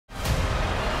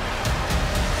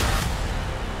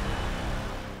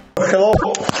hello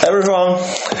everyone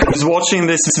who's watching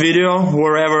this video,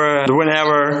 wherever,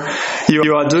 whenever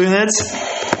you are doing it.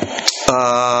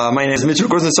 My name is Dmitry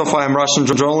Kuznetsov. I am Russian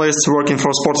journalist working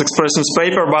for Sports Express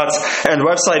newspaper and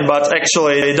website, but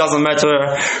actually it doesn't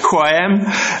matter who I am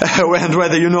and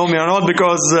whether you know me or not,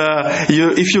 because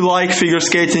if you like figure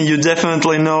skating, you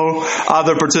definitely know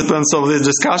other participants of this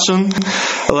discussion.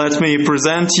 Let me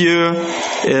present you.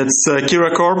 It's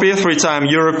Kиира Корпи, 3-time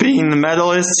European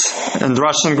medalist and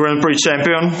Russian Grand Prix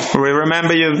champion. We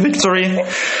remember your victory.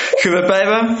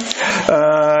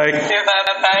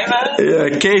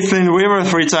 Käйtlin Uivер,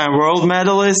 3-time world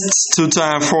medalist,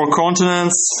 2-time 4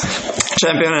 continents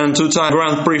champion and 2-time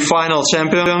Grand Prix final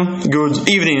champion. Good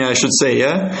evening, I should say,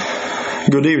 yeah?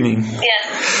 Good evening.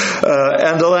 Yes.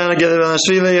 And Elenе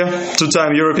Gedevanishvili,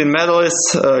 2-time European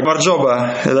medalist.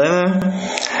 Marjoba, Elena.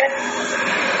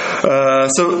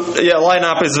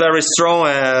 Lineup is very strong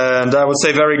and I would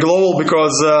say very global,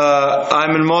 because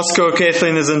I'm in Moscow,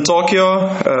 Kaitlin is in Tokyo,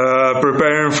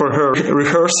 preparing for her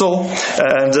rehearsal,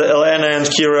 and Elena and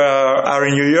Kira are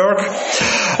in New York.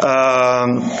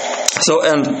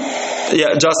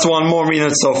 Just 1 more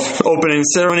minute of opening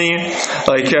ceremony.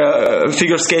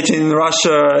 Figure skating in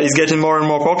Russia is getting more and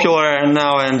more popular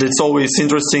now, and it's always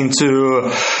interesting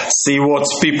to see what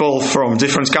people from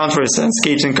different countries and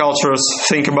skating cultures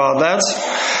think about that.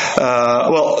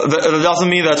 That doesn't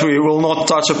mean that we will not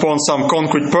touch upon some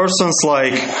concrete persons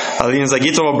like Alina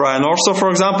Zagitova, Brian Orso, for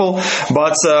example,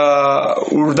 but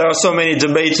there are so many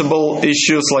debatable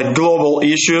issues, like global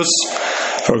issues,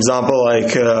 for example,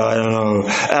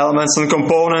 elements and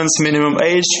components, minimum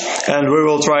age, and we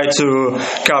will try to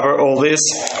cover all this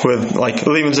with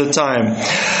limited time.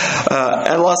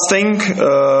 And last thing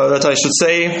that I should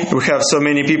say, we have so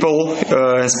many people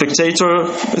and spectators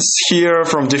here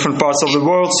from different parts of the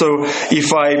world, so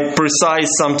if I precise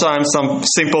sometimes some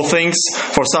simple things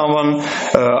for someone,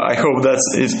 I hope that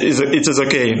it is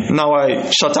okay. Now I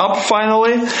shut up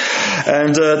finally,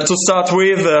 and to start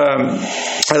with,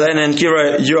 Elena and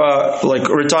Kira, you are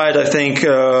retired, I think,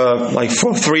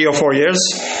 for 3 or 4 years.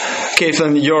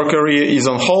 Kaitlin, your career is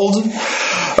on hold,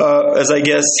 as I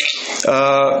guess.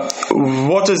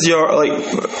 What do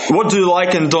you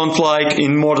like and don't like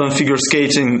in modern figure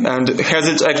skating, and has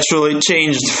it actually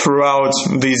changed throughout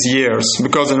these years?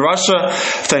 Because in Russia,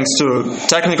 thanks to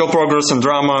technical progress and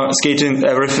drama skating,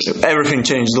 everything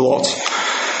changed a lot.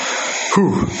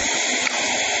 Whew.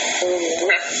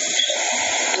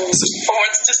 Who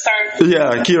wants to start?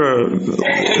 Yeah, Kira.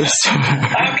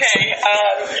 Okay.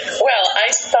 I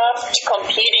stopped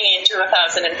competing in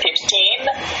 2015,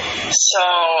 so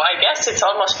I guess it's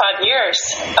almost 5 years.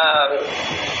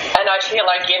 And I feel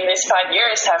like in these 5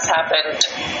 years has happened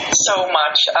so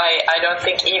much. I don't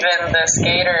think even the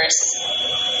skaters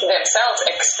themselves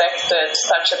expected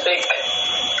such a big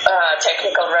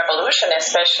technical revolution,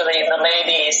 especially in the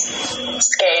ladies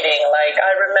skating.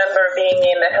 I remember being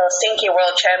in the Helsinki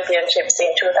World Championships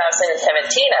in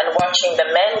 2017 and watching the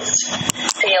men's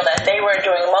feel that they were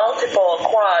doing multiple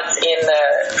quads in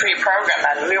the free program,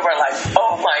 and we were like,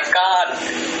 oh my god.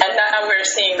 And now we're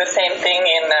seeing the same thing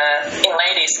in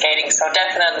ladies skating, so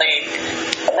definitely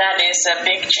that is a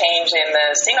big change in the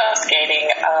single skating.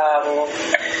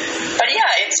 But yeah,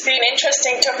 it's been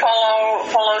interesting to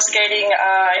follow skating.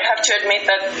 I have to admit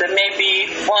that maybe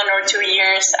 1 or 2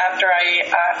 years after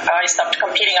I stopped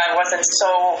competing, I wasn't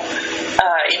so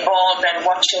involved and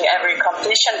watching every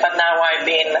competition, but now I've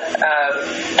been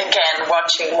again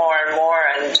watching more and more,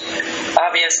 and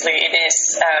obviously it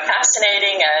is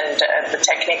fascinating, and the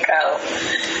technical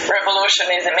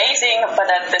revolution is amazing, but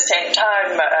at the same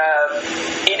time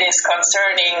it is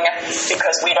concerning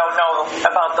because we don't know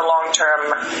about the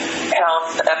long-term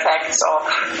health effects of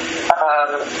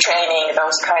training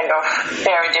those kind of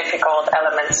very difficult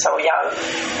elements so young.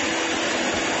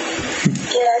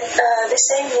 Yeah, the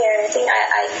same year. I think I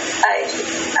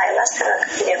last time I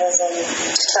competed was in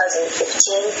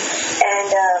 2015,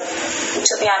 and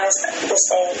to be honest, the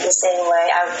same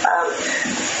way.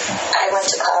 I went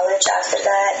to college after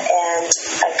that, and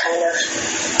I kind of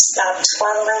stopped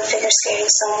following figure skating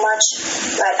so much.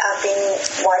 But I've been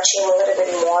watching a little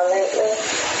bit more lately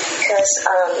because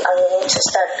I'm willing to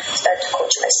start to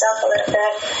coach myself a little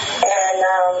bit, and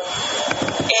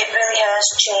it really has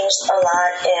changed a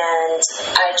lot. And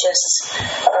I just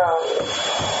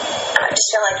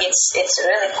feel like it's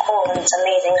really cool, and it's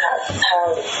amazing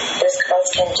how these girls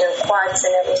can do quads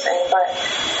and everything. But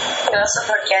you also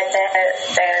forget that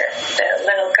they're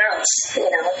little girls,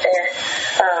 they're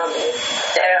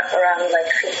around 15,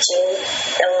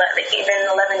 even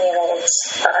 11-year-olds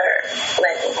are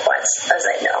landing quads, as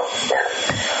I know now.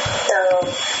 So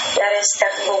that is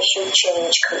definitely huge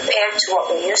change compared to what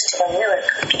we used to when we were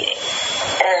competing.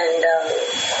 And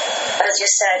as you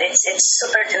said, it's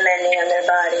super demanding on their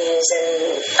bodies,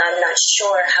 and I'm not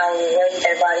sure how ready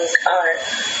their bodies are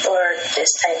for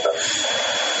this type of,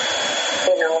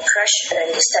 pressure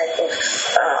and this type of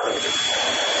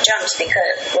jumps,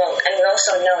 because, and we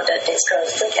also know that these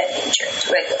girls do get injured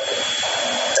regularly.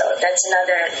 So that's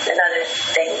another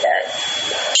thing that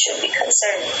should be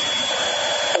concerning.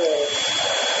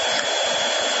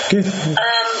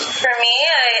 For me,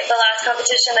 the last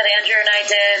competition that Andrew and I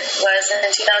did was in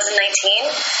 2019.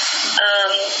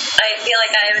 I feel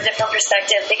like I have a different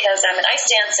perspective because I'm an ice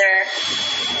dancer.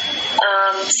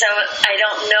 So I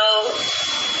don't know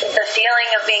the feeling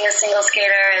of being a single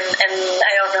skater, and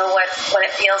I don't know what it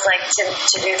feels like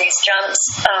to do these jumps.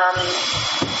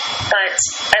 But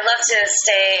I love to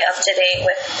stay up to date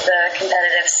with the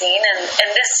competitive scene, and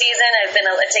this season I've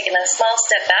taken a small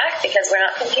step back because we're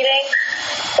not competing.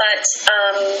 But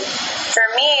for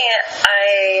me,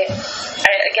 I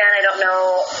don't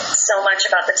know so much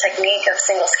about the technique of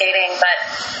single skating, but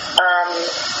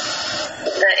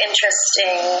the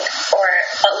interesting or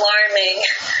alarming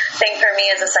thing for me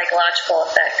is the psychological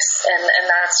effects, and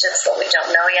that's just what we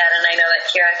don't know yet. And I know that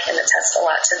Kira can attest a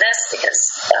lot to this because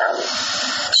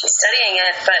she's studying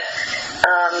it. But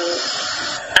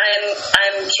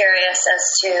I'm curious as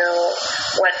to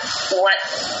what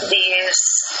these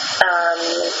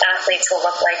athletes will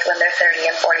look like when they're 30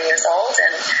 and 40 years old,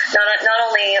 and not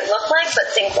only look like but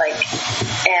think like.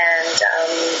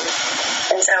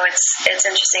 And so it's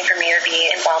interesting for me to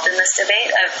be involved in this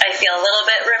debate. I feel a little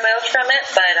bit removed from it,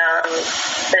 but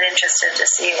interested to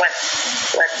see what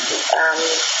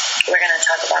we're going to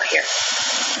talk about here.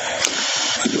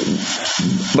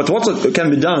 But what can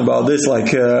be done about this?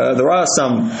 There are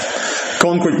some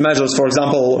concrete measures. For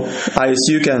example,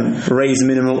 ISU can raise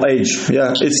minimum age.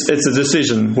 Yeah, it's a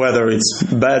decision whether it's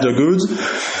bad or good.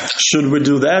 Should we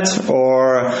do that,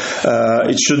 or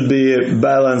it should be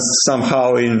balanced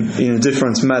somehow in a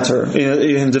different matter,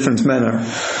 in a different manner?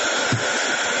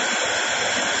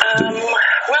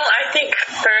 Well, I think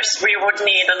first we would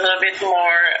need a little bit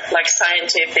more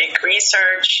scientific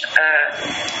research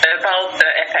about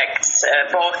the effects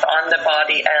both on the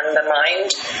body and the mind,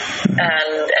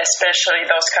 and especially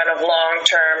those kind of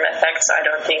long-term effects I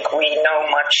don't think we know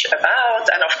much about.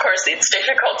 And of course it's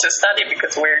difficult to study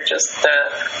because we're just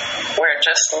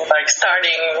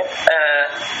starting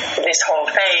this whole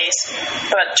phase,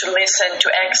 but to listen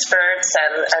to experts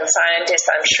and scientists,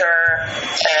 I'm sure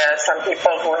some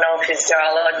people who know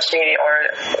physiology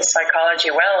or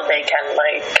psychology well, they can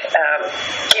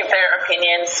give their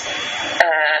opinions,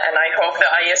 and I hope the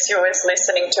ISU is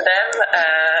listening to them.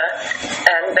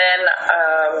 And then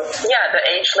the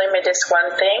age limit is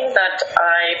one thing that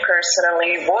I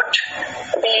personally would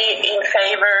be in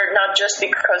favor, not just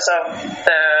because of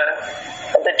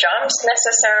the jumps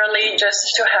necessarily, just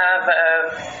to have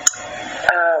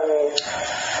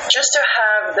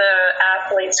the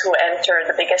athletes who enter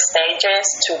the biggest stages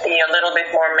to be a little bit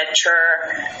more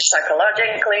mature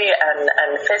psychologically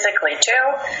and physically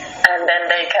too, and then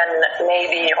they can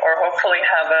maybe or hopefully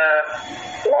have a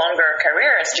longer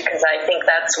careers, because I think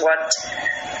that's what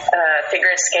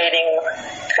figure skating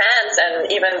fans and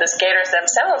even the skaters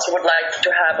themselves would like, to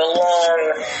have a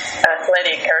long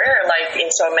athletic career. Like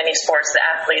in so many sports, the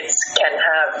athletes can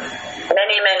have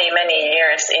many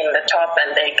years in the top,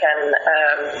 and they can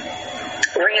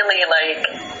really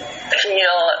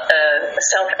feel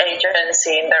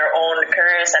self-agency in their own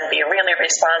careers and be really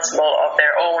responsible of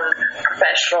their own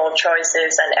professional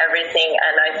choices and everything.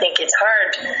 And I think it's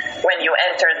hard when you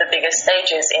enter the biggest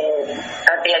stages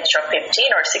at the age of 15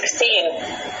 or 16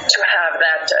 to have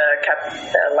that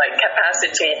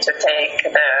capacity to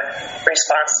take the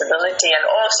responsibility and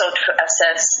also to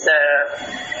assess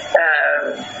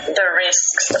the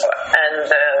risks and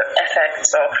the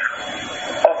effects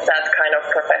of that kind of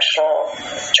professional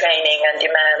training and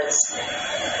demands.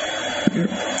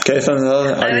 Kaitlin,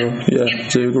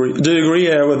 do you agree? Do you agree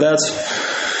with that?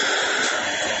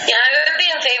 Yeah, I would be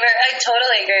in favor. I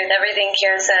totally agree with everything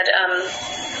Kira said.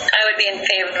 I would be in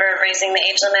favor of raising the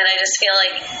age limit. I just feel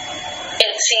like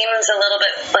it seems a little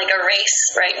bit like a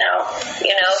race right now.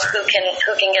 Who can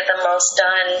get the most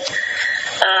done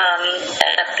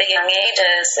at the young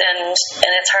ages, and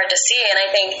it's hard to see. And I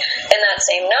think in that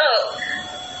same note,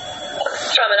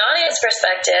 from an audience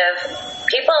perspective,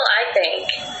 people, I think,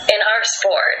 in our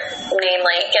sport,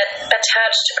 namely, get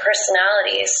attached to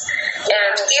personalities.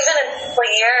 And even in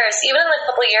the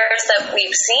couple years that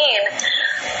we've seen,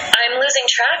 I'm losing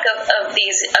track of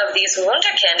these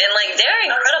wunderkind, and they're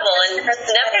incredible, and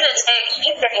never to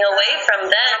take anything away from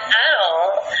them at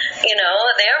all.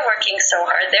 they're working so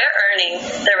hard, they're earning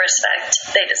the respect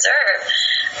they deserve.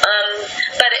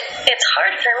 But it's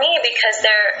hard for me because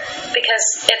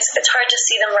it's hard to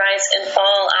see them rise and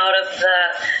fall out of the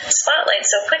spotlight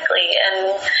so quickly.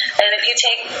 And if you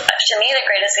take, to me, the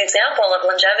greatest example of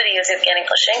longevity is Evgeny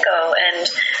Plushenko, and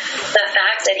the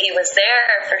fact that he was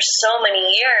there for so many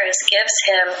years gives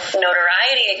him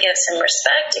notoriety, it gives him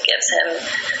respect, it gives him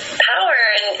power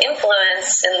and influence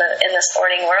in the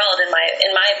sporting world, in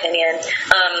my opinion.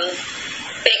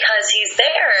 Because he's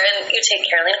there, and you take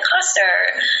Alenne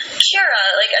Kostornej, Kira,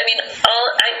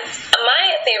 my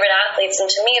favorite athletes, and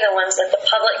to me the ones that the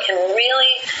public can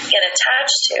really get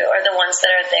attached to, are the ones that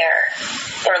are there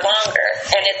for longer.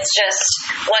 And it's just,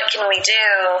 what can we do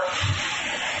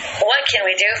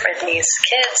for these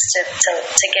kids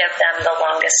to give them the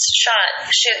longest shot,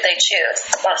 should they choose?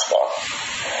 It's possible.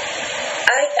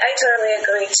 I totally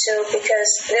agree too, because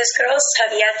these girls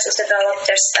have yet to develop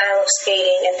their style of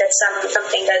skating, and that's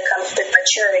something that comes with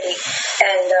maturity.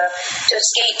 And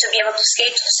to be able to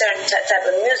skate to a certain type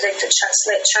of music, to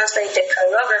translate the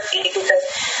choreography, because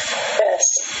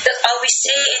all we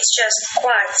see is just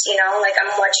quads, like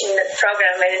I'm watching the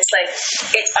program and it's like,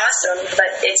 it's awesome, but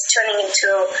it's turning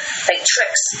into like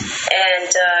tricks.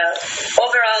 And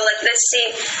overall, like let's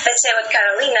say with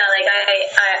Carolina, like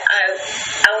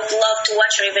I would love to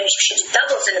watch her even if she did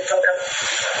doubles in the program,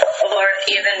 or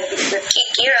even with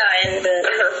Kira and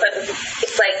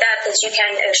it's like that, because you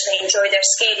can actually enjoy their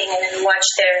skating and then watch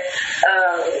their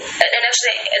and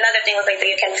actually another thing would be that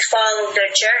you can follow their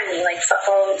journey, like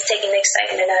taking the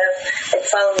excitement out of like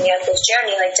following the athlete's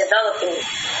journey, like developing,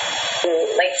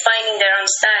 like finding their own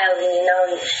style,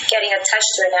 and getting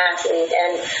attached to an athlete.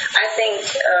 And I think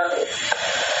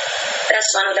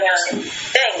that's one of the most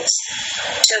things,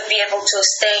 to be able to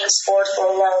stay in sport for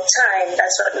a long time.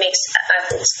 That's what makes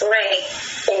athletes great.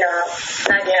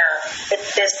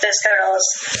 These girls,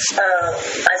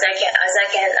 as I'm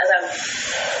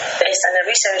based on the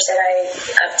research that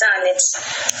I've done, it's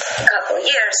a couple of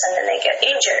years and then they get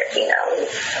injured.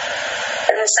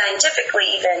 And then scientifically,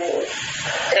 even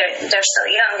they're so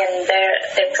young and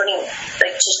they're putting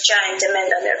like just giant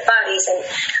demand on their bodies. And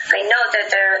I know that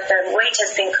their weight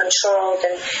has been controlled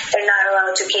and they're not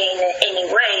allowed to gain any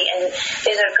weight. And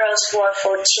these are girls who are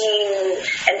 14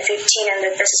 and 15, and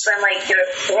this is when like you're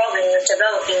growing, you're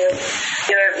developing,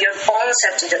 your bones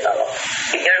have to develop,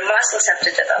 your muscles have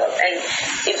to develop, and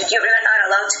if you're not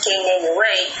allowed to gain any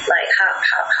weight, like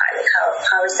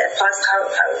how is that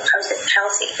possible? How is it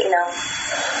healthy?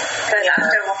 Because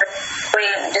after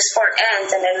when the sport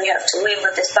ends, and then we have to live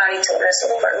with this body till the rest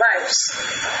of our lives.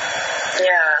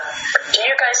 Yeah. Do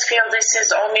you guys feel this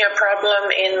is only a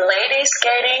problem in ladies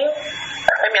skating?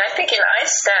 I mean, I think in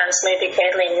ice dance, maybe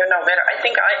Kaitlin, you know better. I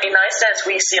think in ice dance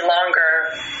we see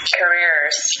longer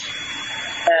careers.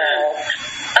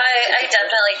 I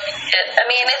definitely think it. I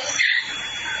mean,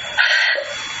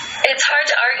 it's hard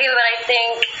to argue, but I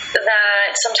think that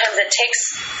sometimes it takes,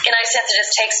 in ice dance, it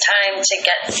just takes time to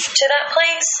get to that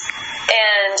place,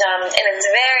 and it's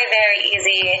very, very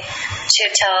easy to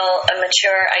tell a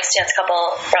mature ice dance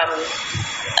couple from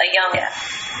a young.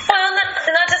 Well,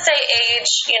 not to say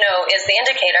age, is the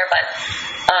indicator, but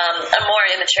a more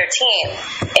immature teen.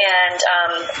 And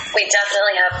we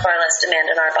definitely have far less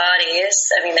demand in our bodies.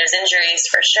 I mean, there's injuries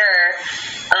for sure,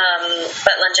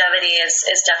 but longevity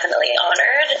is definitely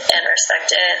honored and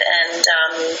respected. And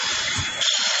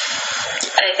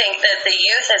I think that the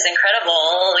youth is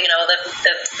incredible,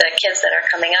 the kids that are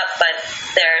coming up, but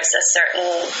there's a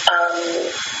certain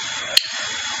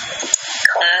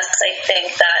class, I think,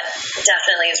 that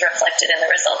definitely is reflected in the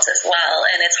results as well.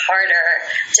 And it's harder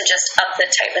to just up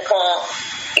your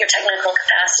technical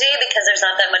capacity because there's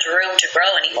not that much room to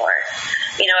grow anymore.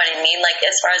 You know what I mean? Like,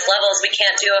 as far as levels, we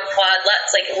can't do a quad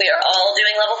lutz. Like, we are all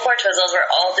doing level 4 twizzles.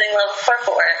 We're all doing level 4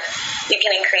 fork. You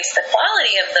can increase the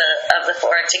quality of the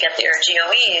fork to get your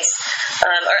GOEs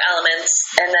or elements,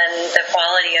 and then the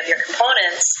quality of your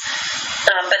components.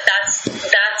 But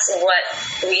that's what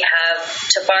we have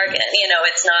to bargain.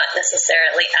 It's not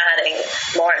necessarily adding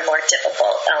more and more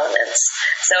difficult elements.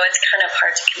 So it's kind of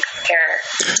hard to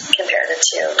compare the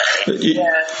two.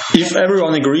 If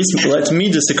everyone agrees, let me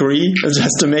disagree,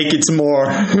 just to make it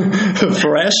more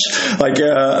fresh. Like,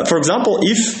 for example,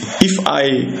 if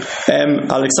I am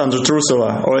Alexandre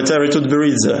Trusova or Terry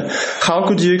Tutberidze, how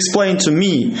could you explain to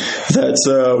me that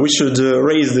we should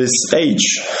raise this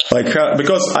age? Like,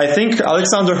 because I think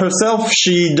Alexandra herself,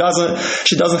 she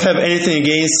doesn't have anything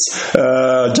against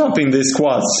jumping these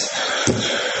quads.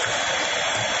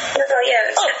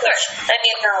 Of course. I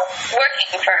mean,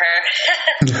 working for her.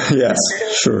 Yes,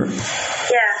 sure.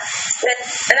 Yeah.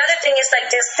 another thing is like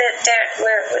this, that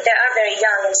they are very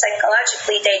young, and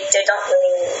psychologically they don't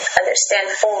really understand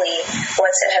fully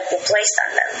what's have been placed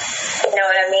on them. You know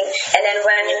what I mean? And then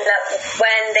when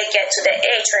they get to the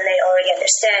age when they already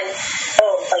understand,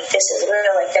 oh, like this is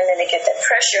real, like then they get that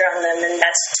pressure on them, and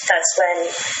that's when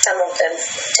some of them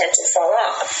tend to fall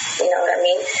off. You know what I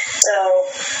mean? So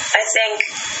I think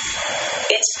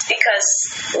it's because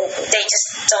they just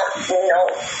don't know.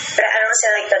 But I don't say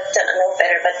like they don't know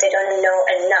better, but they don't know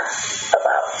enough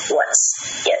about what's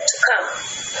yet to come.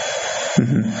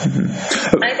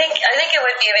 I think it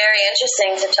would be very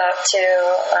interesting to talk to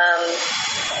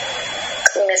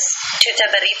Miss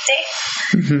Tutberidze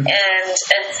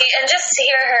and just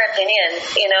hear her opinion.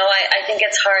 You know, I think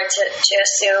it's hard to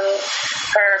assume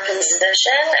her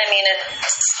position. I mean,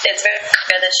 it's very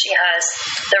clear that she has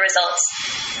the results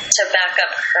to back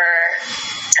up her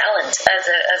talent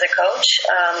as a coach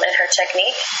and her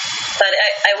technique. But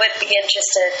I would be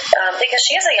interested because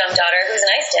she has a young daughter who's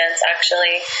an ice dance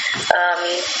actually,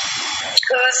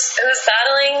 who's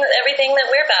battling everything that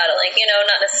we're battling. You know,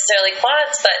 not necessarily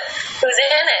quads, but who's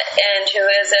in it and who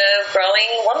is a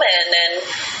growing woman. And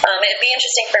it'd be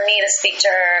interesting for me to speak to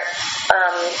her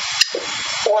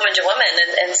woman to woman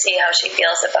and see how she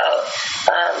feels about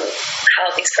how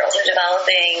these girls are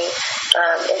developing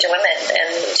into women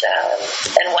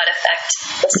and what effect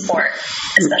the sport,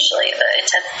 especially the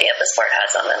intensity of the sport,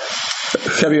 has on them.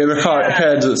 Have you ever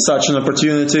had such an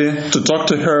opportunity to talk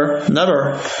to her?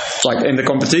 Never? Like in the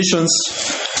competitions?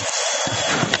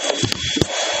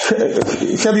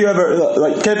 Have you ever,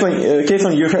 like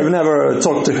Kaitlin, you have never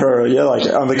talked to her, yeah, like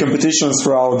on the competitions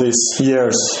throughout these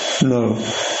years? No.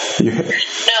 No.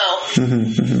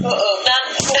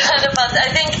 Not about that.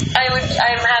 I think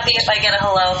I'm happy if I get a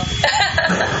hello.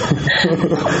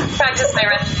 Practice my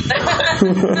rest.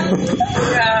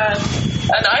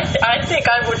 And I think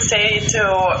I would say to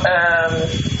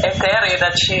Eteri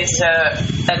that she's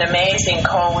an amazing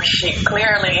coach. She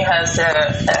clearly has a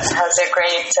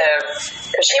great.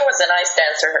 She was an ice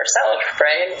dancer herself,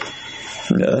 right?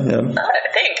 Yeah. I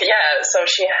think, yeah. So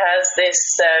she has this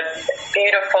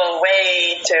beautiful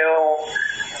way to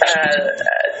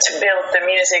build the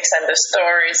music and the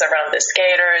stories around the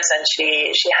skaters, and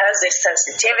she has this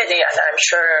sensitivity, and I'm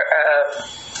sure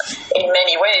in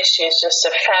many ways she's just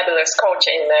a fabulous coach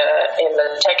in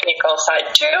the technical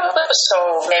side too.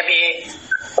 So maybe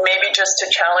just to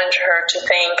challenge her to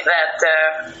think that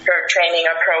her training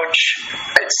approach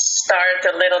could start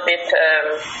a little bit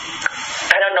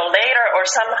I don't know, later, or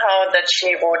somehow that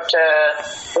she would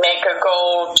make a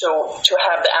goal to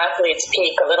have the athletes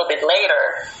peak a little bit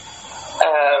later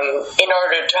in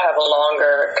order to have a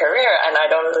longer career. And I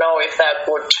don't know if that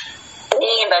would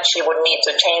mean that she would need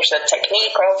to change the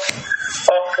technique of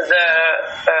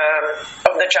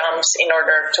the jumps in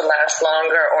order to last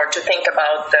longer, or to think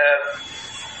about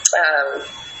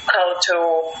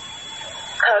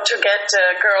how to get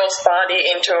a girl's body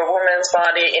into a woman's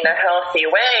body in a healthy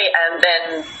way, and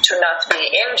then to not be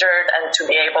injured and to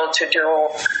be able to do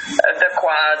the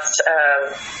quads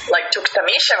like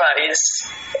Tuktamiseva is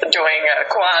doing a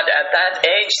quad at that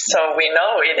age, so we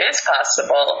know it is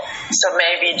possible. So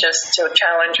maybe just to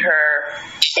challenge her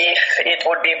if it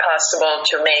would be possible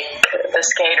to make the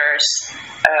skaters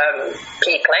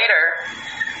peak later.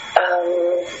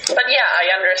 But yeah,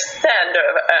 I understand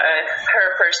her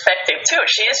perspective too.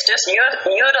 She is just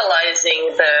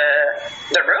utilizing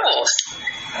the rules,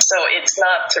 so it's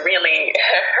not really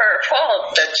her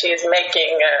fault that she's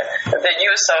making the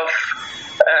use of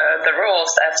the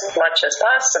rules as much as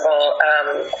possible.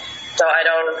 So I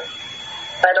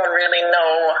don't really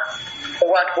know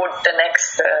what would the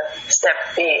next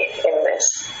step be in this.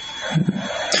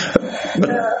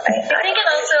 I think it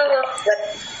also.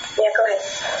 Yeah, go ahead.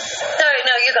 Sorry,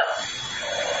 no, you go.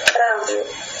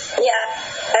 Yeah,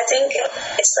 I think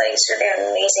it's really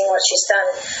amazing what she's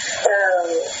done.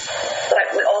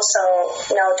 But we also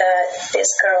know that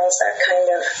these girls are kind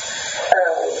of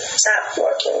stopped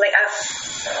working.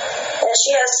 And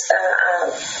she has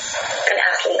an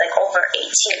athlete over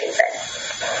 18 even.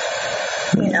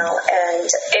 You know, and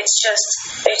it's just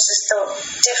a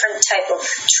different type of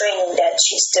training that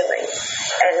she's doing.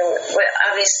 And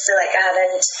obviously, I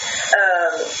haven't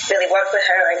really worked with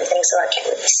her or anything, so I can't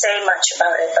really say much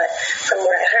about it. But from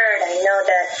what I heard, I know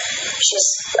that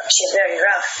she's very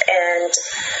rough, and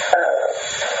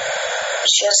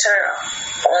she has her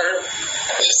own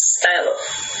style of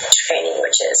training,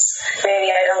 which is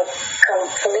maybe I don't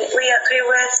completely agree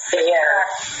with. Yeah.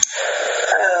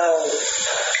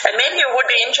 And maybe it would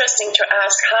be interesting to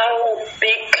ask how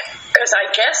big because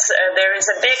I guess there is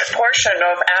a big portion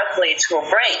of athletes who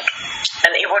break,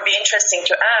 and it would be interesting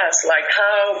to ask, like,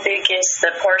 how big is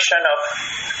the portion of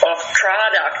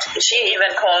product? She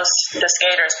even calls the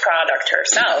skaters product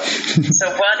herself. So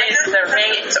what is the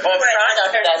rate of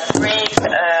product that break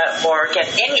or get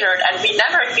injured, and we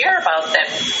never hear about them?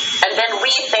 And then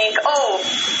we think, oh,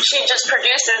 she just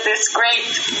produces this great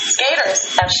skaters,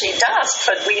 and she does,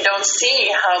 but we don't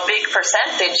see how big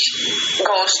percentage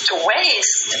goes to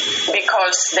waste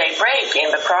because they break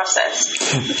in the process.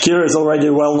 Kira is already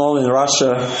well known in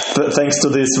Russia thanks to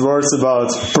these words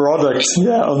about products.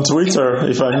 Yeah, on Twitter,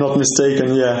 if I'm not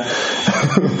mistaken. Yeah,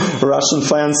 Russian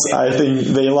fans, I think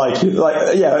they like it.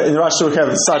 Like, yeah, in Russia we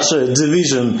have such a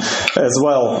division as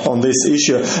well on this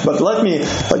issue. But let me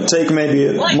take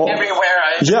maybe more. Everywhere.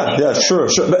 Yeah, sure.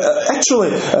 But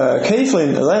actually,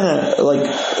 Kaitlin, Elena,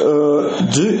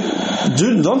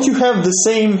 don't you have the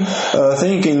same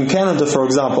thing in Canada, for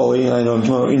example?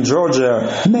 In Georgia,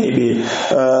 maybe.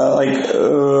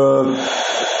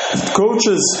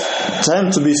 Coaches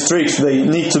tend to be strict. They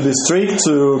need to be strict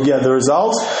to get the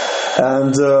results.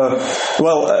 And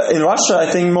in Russia, I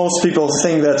think most people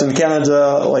think that in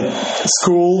Canada,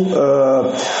 school,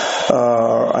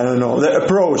 the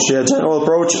approach, general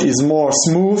approach is more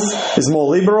smooth, is more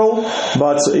liberal.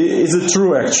 But is it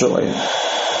true actually?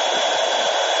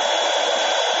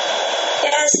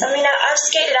 Yes, I mean, I've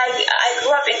skated. I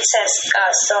grew up in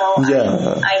CSKA, so I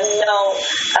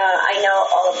know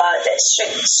all about the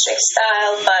strict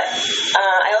style. But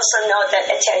I also know that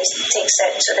Eteris takes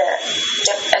it to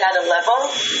another level.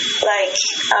 I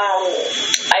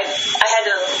had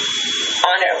the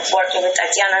honor of working with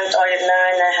Tatiana Antonovna,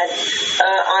 and I had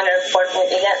honor of working with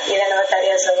Elena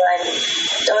Vatarezova, and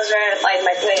those were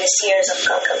my greatest years of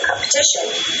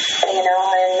competition. And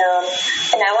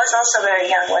I was also very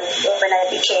young when I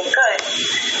became good.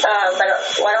 But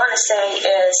what I want to say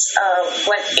is,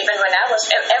 when I was,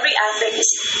 every athlete is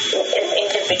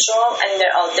individual and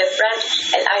they're all different,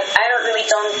 and I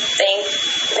don't think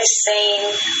the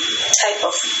same type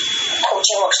of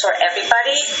coaching works for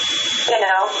everybody.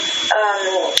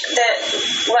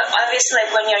 Obviously,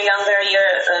 when you're younger,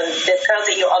 you're the girl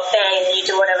that you obey and you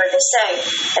do whatever they say,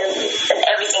 and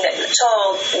everything that you're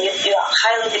told, you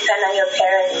highly depend on your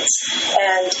parents,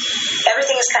 and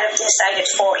everything is kind of decided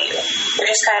for you. You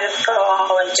just kind of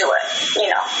go and do it,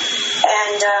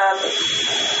 And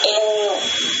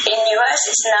in US,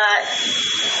 it's not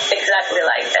exactly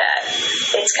like that.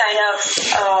 It's kind of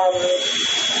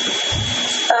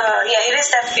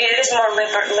it is more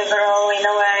liberal in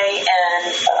a way,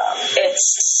 and it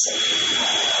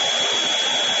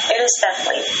is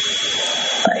definitely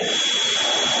I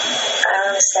don't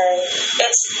want to say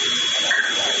it's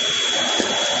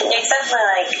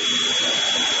definitely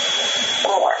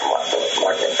more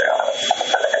liberal.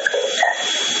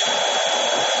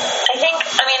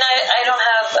 I don't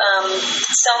have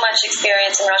so much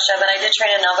experience in Russia, but I did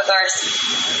train in Novogorsk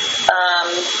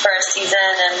for a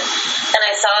season, and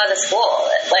I saw the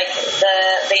school,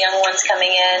 the young ones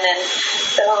coming in, and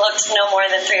they looked no more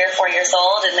than 3 or 4 years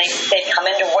old, and they come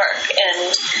into work.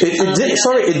 And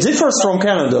it differs from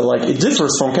Canada. It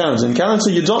differs from Canada. In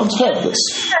Canada, you don't have this.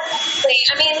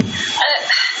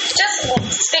 Just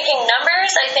speaking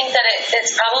numbers, I think that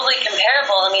it's probably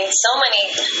comparable. So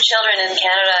many children in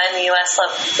Canada and the U.S.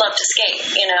 love to skate,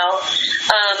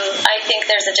 I think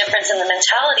there's a difference in the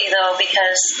mentality, though,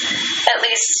 because at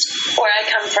least where I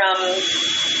come from,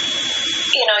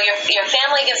 your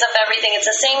family gives up everything. It's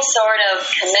the same sort of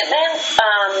commitment.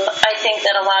 I think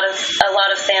that a lot of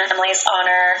families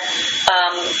honor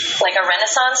a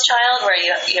Renaissance child, where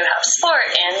you have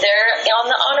sport, and they're on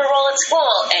the honor roll at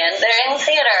school, and they're in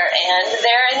theater, and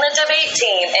they're in the debate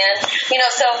team, and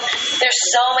so there's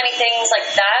so many things like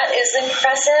that is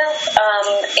impressive.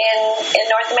 In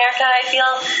North America, I feel.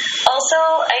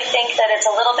 Also, I think that it's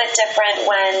a little bit different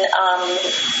when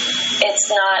it's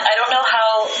not. I don't know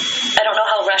how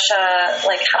Russia,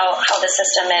 how the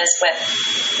system is with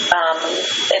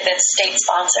if it's state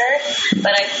sponsored,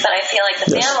 but I feel like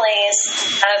the families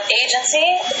have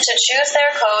agency to choose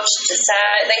their coach, to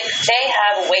decide. They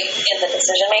have weight in the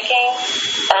decision making,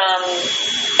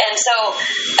 and so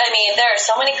there are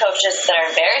so many coaches that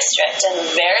are very strict and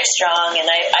very strong, and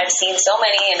I've seen so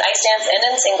many in ice dance and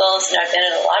in singles, and I've been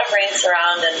in a lot of rinks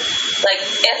around, and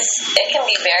it can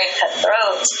be very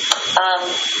cutthroat,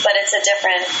 but it's a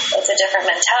different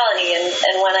mentality.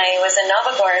 And when I was in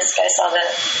Novogorsk, I saw the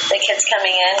kids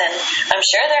coming in, and I'm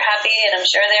sure they're happy and I'm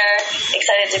sure they're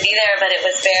excited to be there, but it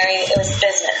was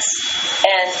business,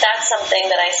 and that's something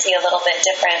that I see a little bit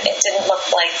different. It didn't look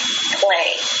like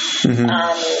play.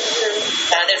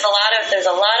 There's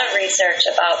a lot of research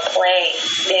about play,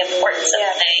 the importance of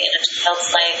play in a child's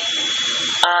life,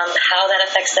 how that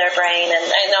affects their brain. And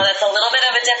I know that's a little bit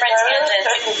of a different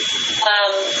tangent,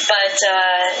 but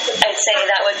I'd say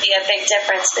that would be a big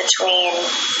difference between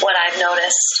what I've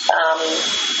noticed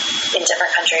in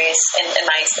different countries in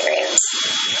my experience.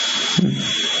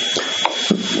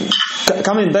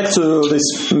 Coming back to this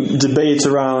debate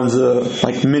around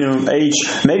like minimum age,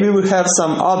 maybe we have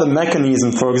some other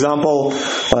mechanism. For example,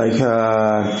 like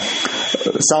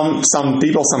some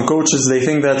people, some coaches, they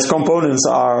think that components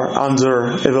are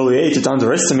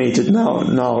underestimated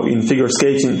now in figure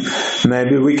skating.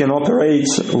 Maybe we can operate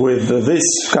with this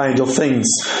kind of things,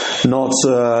 not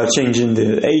changing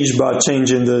the age, but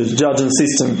changing the judging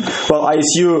system. Well,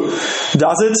 ISU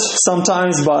does it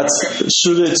sometimes, but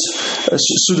should it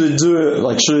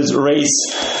raise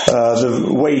the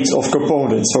weight of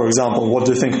components, for example? What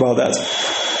do you think about that?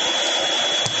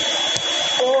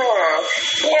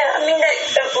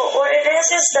 What it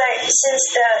is like, since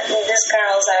these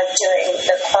girls are doing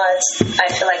the quads, I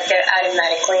feel like they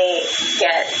automatically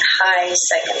get high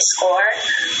second score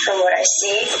from what I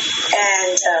see,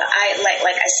 and I like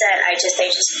I said, they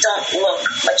just don't look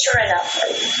mature enough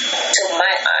to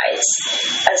my eyes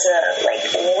as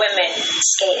women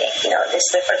skating.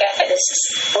 They forget this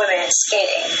is women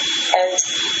skating, and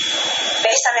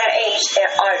based on their age, they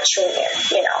are junior.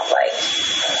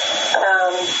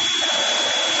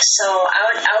 So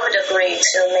I would agree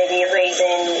to maybe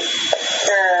raising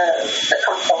the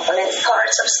component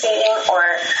parts of skating, or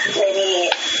maybe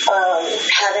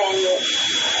having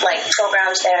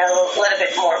programs that are a little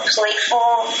bit more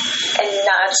playful and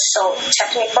not so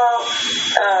technical,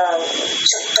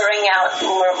 to bring out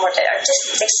more the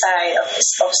artistic side of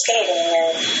skating,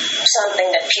 and something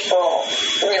that people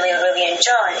really, really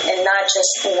enjoy, and not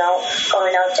just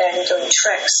going out there and doing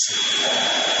tricks.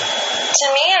 To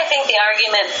me, I think the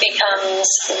argument becomes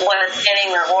what's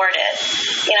getting rewarded.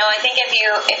 I think if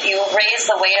you raise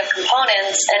the weight of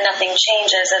components and nothing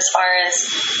changes as far as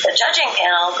the judging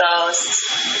panel goes,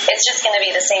 it's just going to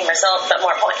be the same result but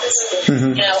more points. I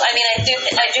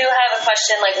do have a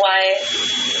question, why,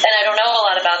 and I don't know a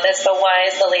lot about this, but why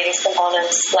is the ladies'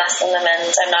 components less than the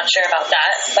men's? I'm not sure about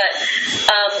that, but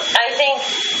I think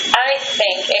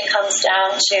it comes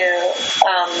down to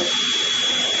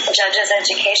judges'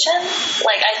 education.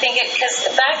 I think because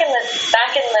back in the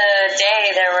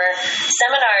day there were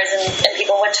seminars and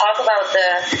people would talk about the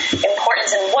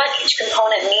importance and what each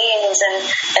component means, and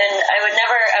I would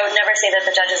never say that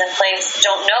the judges in place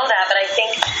don't know that, but I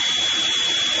think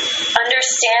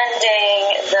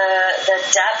understanding the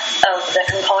depth of the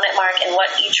component mark and what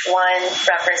each one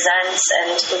represents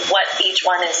and what each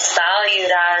one is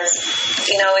valued as,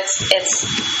 it's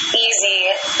easy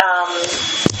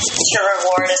to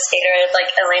reward a skater, like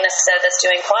Elena said, that's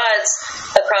doing quads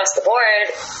across the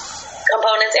board,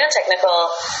 components and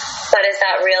technical. But is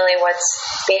that really what's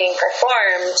being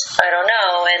performed? I don't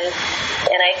know,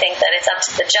 and I think that it's up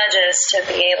to the judges to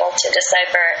be able to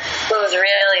decipher who's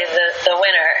really the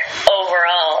winner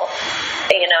overall,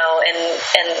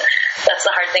 and that's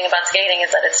the hard thing about skating,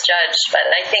 is that it's judged, but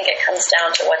I think it comes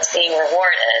down to what's being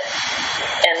rewarded,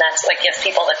 and that's what gives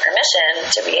people the permission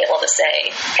to be able to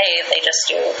say, hey, if they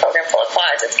just do a program full of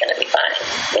quads, it's going to be fine,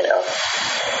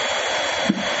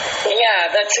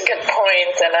 Yeah, that's a good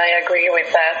point, and I agree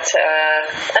with that.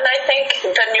 And I think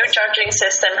the new judging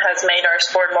system has made our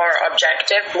sport more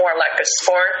objective, more like a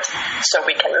sport, so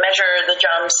we can measure the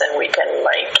jumps and we can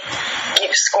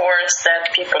give scores that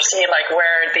people see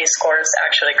where these scores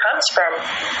actually come from.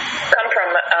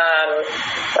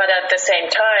 But at the same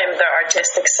time, the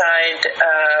artistic side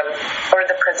or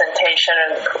the presentation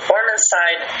and the performance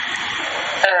side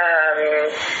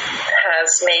has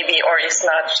maybe, or is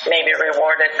not maybe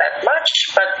rewarded that much,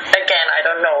 but again, I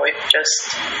don't know if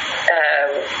just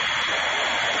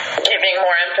giving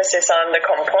more emphasis on the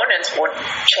components would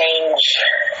change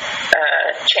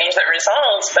the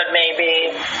results, but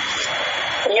maybe,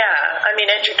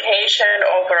 education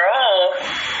overall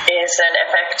is an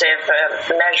effective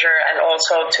measure, and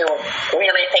also to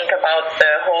really think about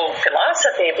the whole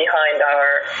philosophy behind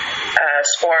our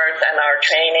sport and our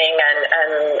training,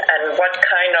 and what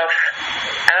kind of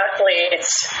athletes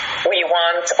we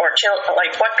want, or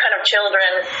what kind of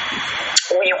children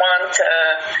we want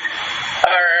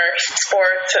our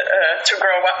sport to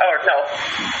grow up. Or no,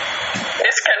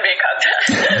 this can be cut.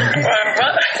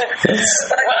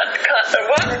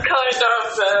 What kind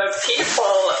of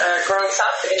people grows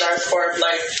up in our sport?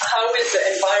 How is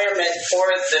the environment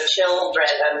for the children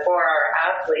and for our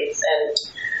athletes? And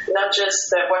not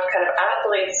just what kind of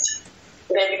athletes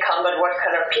they become, but what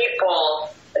kind of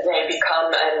people they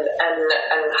become,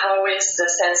 and how is the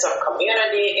sense of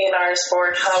community in our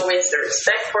sport, how is the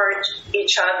respect for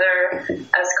each other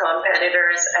as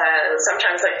competitors. And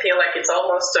sometimes I feel like it's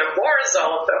almost a war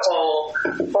zone, the whole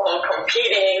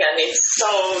competing, and it's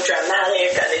so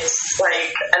dramatic, and it's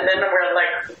like, and then we're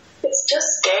like, it's just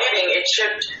skating. It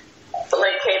should,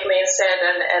 like Kaitlin said,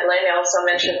 and Aлене also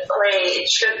mentioned, play. It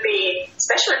should be,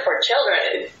 especially for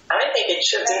children, I think it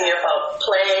should be about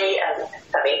play and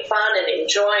having fun and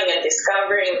enjoying and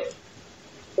discovering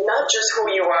not just who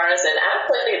you are as an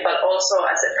athlete, but also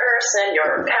as a person,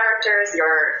 your characters,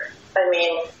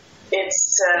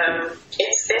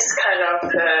 it's this kind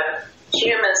of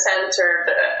human-centered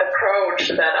approach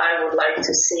that I would like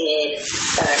to see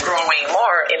growing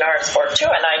more in our sport too.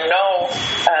 And I know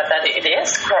that it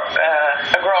is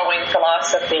a growing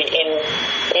philosophy in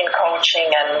coaching,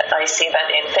 and I see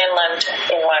that in Finland,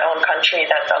 in my own country,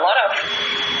 that a lot of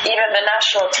even the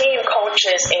national team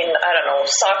coaches in, I don't know,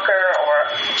 soccer or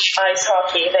ice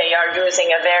hockey, they are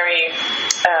using a very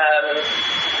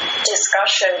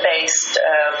discussion-based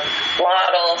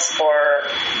models for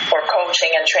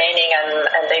coaching and training,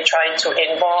 and they try to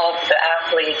involve the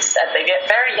athletes at the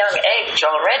very young age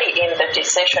already in the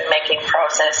decision-making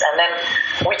process. And then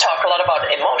we talk a lot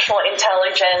about emotional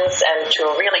intelligence and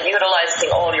to really utilizing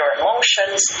all your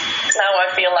emotions. Now I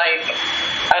feel like,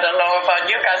 I don't know about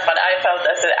you guys, but I felt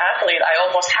as an athlete I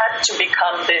almost had to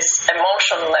become this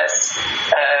emotionless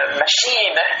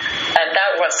machine, and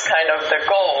that was kind of the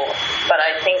goal. But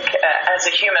I think as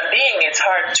a human being, it's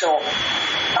hard to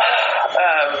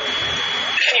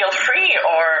feel free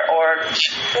or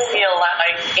feel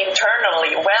like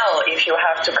internally well if you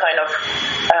have to kind of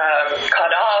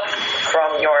cut off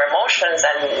from your emotions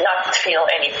and not feel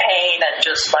any pain and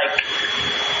just like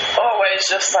always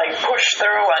just like push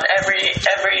through, and every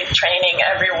training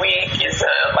every week is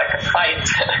like a fight.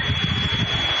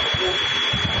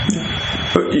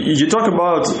 You talk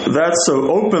about that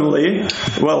so openly.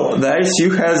 Well, the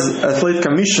ISU has athlete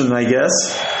commission, I guess.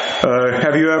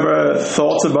 Have you ever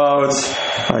thought about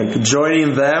like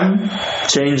joining them,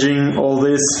 changing all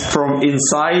this from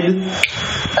inside?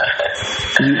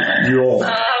 You all. No,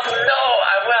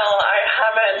 well, I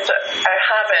haven't,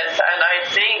 and I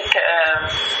think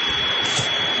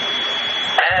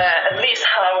at least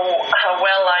how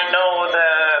well I know the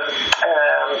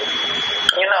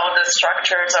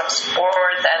structures of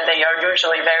sport, and they are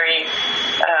usually very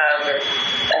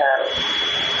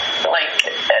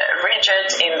rigid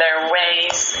in their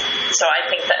ways. So I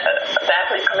think that the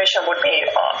athlete commission would be,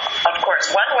 of course,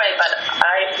 one way, but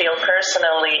I feel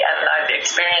personally, and I've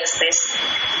experienced this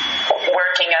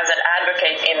working as an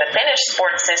advocate in the Finnish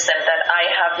sports system, that I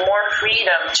have more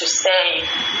freedom to say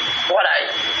what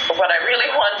I really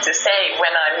want to say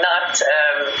when I'm not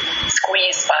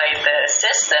squeezed by the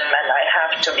system, and I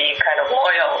have to be kind of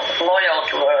loyal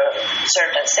to a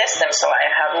certain system. So I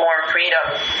have more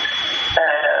freedom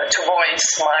to voice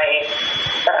my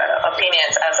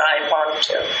opinions as I want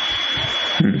to.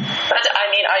 But I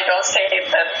mean, I don't say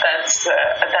that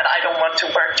I don't want to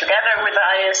work together with the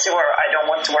ISU, or I don't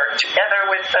want to work together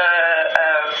with the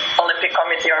Olympic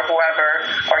Committee or whoever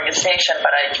organization,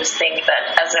 but I just think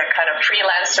that as a kind of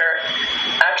freelancer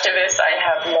activist, I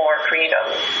have more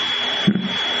freedom.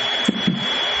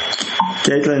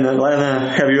 Kaitlin and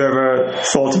Alenė, have you ever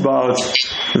thought about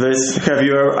this? Have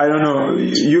you ever, I don't know,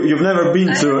 you've never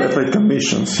been to athlete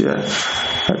commissions, yeah? No, I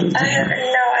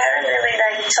haven't really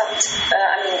thought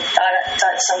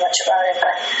so much about it,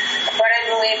 but what I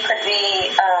believe could be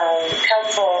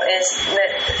helpful is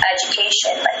with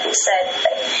education. Like you said,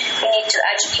 we need to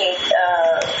educate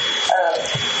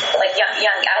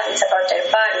young athletes about their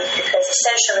body, because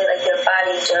essentially their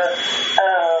body is your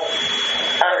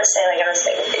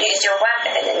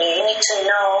weapon, and you need to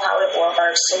know how it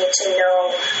works. You need to know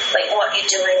what you're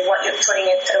doing, what you're putting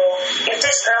it through. If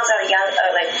these girls are young,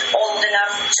 old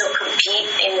enough to compete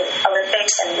in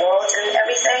Olympics and Worlds and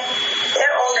everything,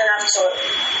 they're old enough to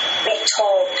be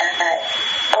told that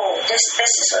this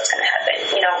is what's going to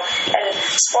happen, and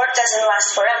sport doesn't last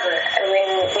forever. I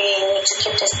mean, we need to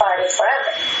keep this body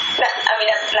forever.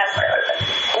 Not forever, but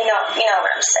you know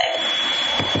what I'm saying.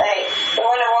 We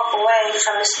want to walk away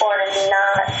from the sport and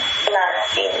not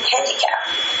being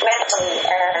handicapped mentally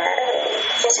and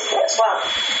physically as well.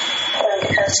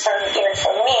 Because even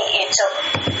for me, it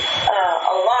took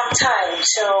a long time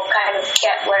to kind of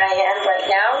get where I am right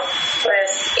now,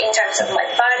 in terms of my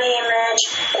body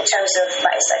image, in terms of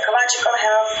my psychological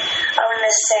health. I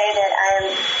wouldn't say that I am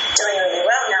doing really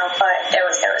well now, but there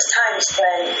was times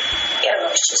when it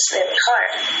was just really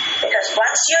hard, because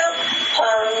once you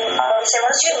say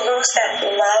once you lose that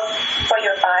love for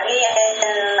your body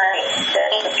and like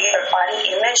your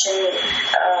body image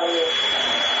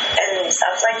and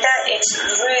stuff like that, it's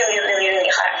really, really,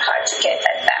 really hard to get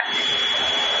that back.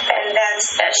 And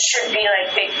that should be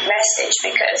like big message,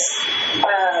 because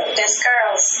these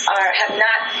girls have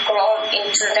not grown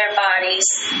into their bodies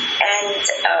and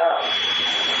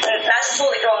not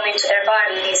fully grown into their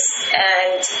bodies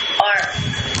and are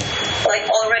like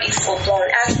already full-blown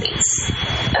athletes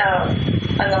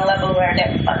on the level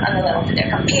that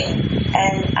they're competing.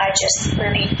 And I just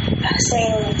really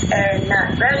think they're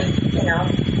not ready, you know.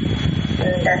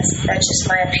 And that's just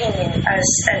my opinion.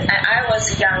 And I was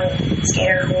a young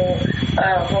skater who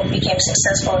became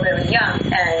successful really young,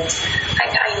 and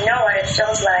I know what it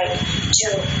feels like to,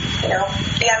 you know,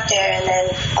 be up there and then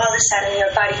all of a sudden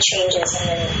your body changes, and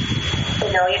then,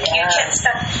 you know, you can't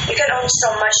stop. You can only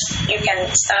so much you can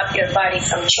stop your body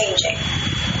from changing.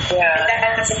 Yeah,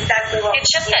 and that's exactly what it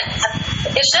shouldn't.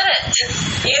 It shouldn't.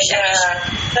 You should,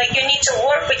 like, you need to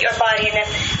work with your body, and then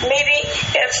maybe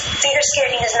if figure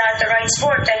skating is not the right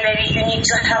sport, then maybe you need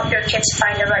to help your kids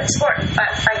find the right sport,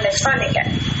 find that fun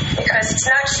again. Because it's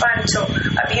not fun to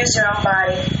abuse your own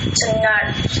body, to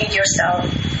not feed yourself,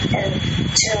 and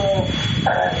to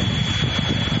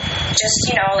just,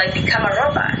 you know, like become a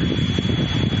robot.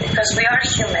 Because we are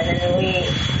human, and we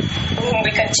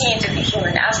continue to be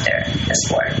human after the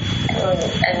sport,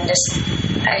 and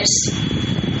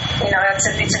you know,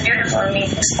 it's a beautiful,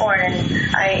 amazing sport. And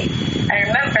I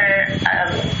remember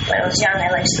when I was young,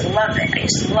 I used to love it. I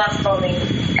used to love bowling,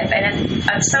 and then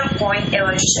at some point it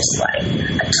was just like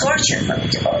a torture for me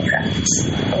to go to practice,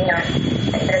 you know.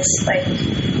 And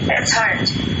that's hard,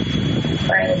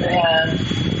 right?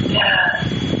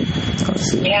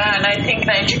 Yeah, and I think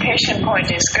the education point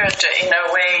is good in a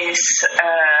ways,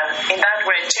 in that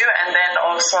way too, and then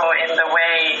also in the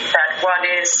way that what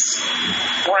is,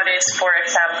 for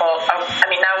example, I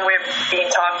mean, now we've been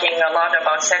talking a lot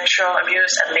about sexual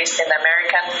abuse, at least in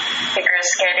American figure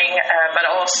skating, but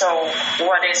also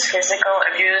what is physical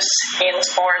abuse in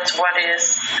sports, what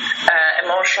is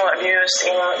emotional abuse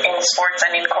in sports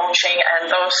and in coaching, and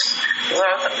those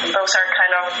are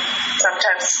kind of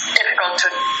sometimes difficult to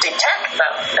detect.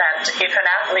 That if an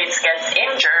athlete gets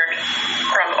injured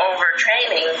from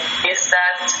overtraining, is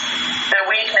that the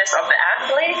weakness of the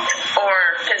athlete or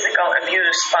physical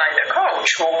abuse by the coach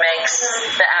who makes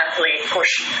the athlete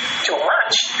push too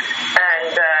much?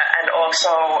 And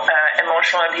also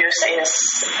emotional abuse is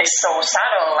so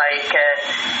subtle. Like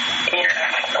if,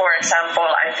 for example,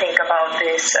 I think about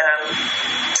this,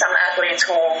 some athletes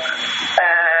who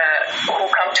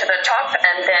come to the top,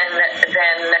 and then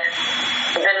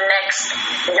the next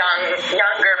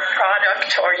younger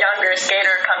product or younger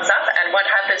skater comes up, and what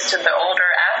happens to the older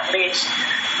athlete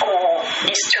who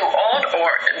is too old or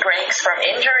breaks from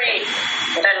injury?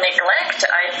 The neglect,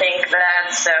 I think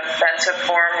that's a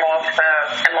form of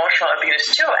emotional abuse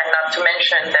too, and not to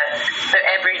mention the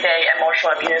everyday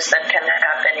emotional abuse that can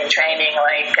happen in training,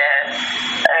 like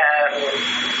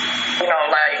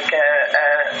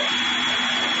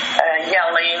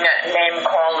yelling, name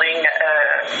calling,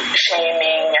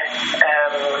 shaming,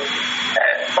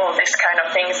 all these kind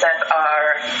of things that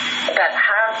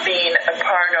have been a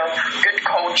part of good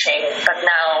coaching, but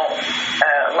now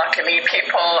luckily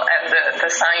people and the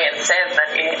science says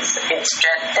that it's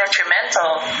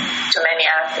detrimental to many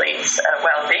athletes'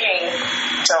 well-being.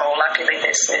 So luckily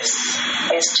this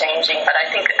is changing, but I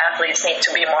think athletes need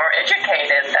to be more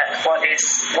educated that what is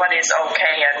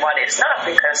okay and what is not,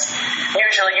 because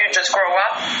usually you just grow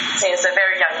up, since a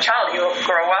very young child, you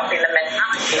grow up in the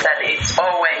mentality that it's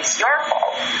always your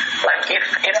fault. Like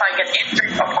if I get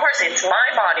injured, of course it's my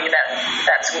body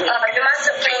that's weak. You must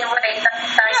have gained weight.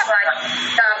 That's why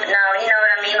now. You know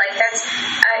what I mean? Like that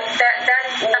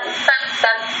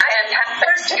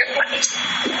happens to your body.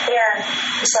 Yeah.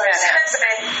 Sorry.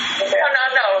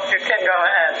 No. You can go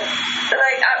ahead.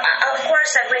 Like of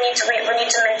course, that we need to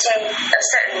maintain a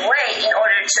certain weight in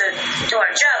order to do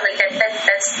our job. Like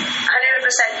that's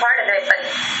 100% part of it. But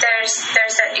there's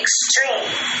that extreme,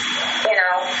 you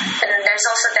know, and then there's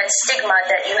also that stigma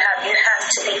that you have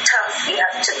to be tough. You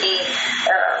have to be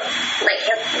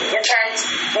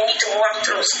you need to work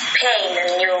through pain,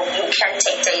 and you can't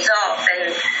take days off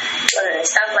and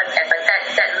stuff like that. But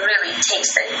that really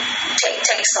takes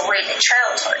away the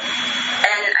childhood.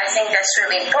 And I think that's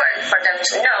really important for them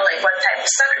to know, like, what type of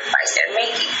sacrifice they're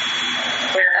making.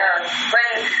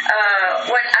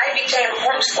 When I became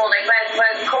homeschooled, like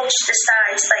when coach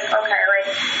decides, like, okay, like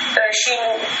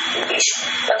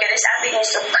this athlete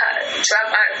needs to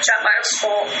drop out of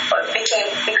school or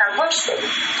become homeschooled.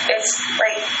 It's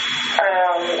like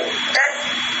that.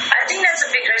 I think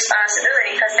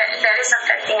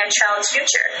affecting a child's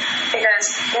future, because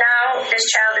now this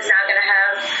child is not going to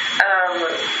have,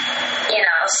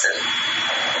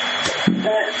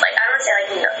 like, I don't say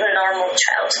like normal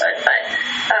childhood, but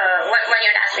when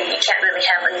you're an athlete, you can't really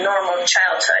have a normal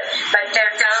childhood. But there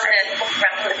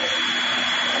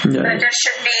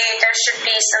should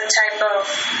be some type of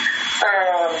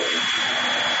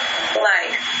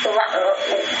like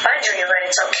boundary where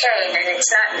it's okay and then it's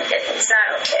not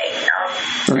okay, you know.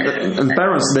 And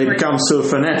parents, they become so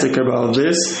fanatic about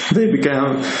this. They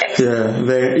become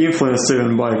they're influenced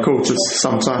even by coaches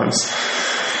sometimes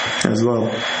as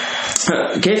well.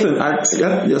 Kaitlin,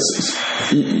 yes,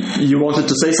 you wanted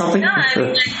to say something? No, I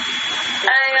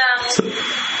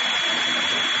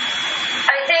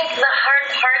think the hard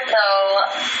part, though,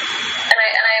 and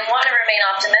I want to remain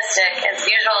optimistic as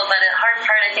usual, but the hard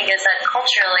part, I think, is that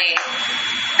culturally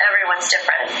everyone's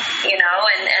different, you know,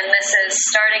 and this is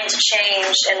starting to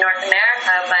change in North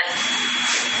America, but,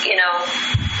 you know,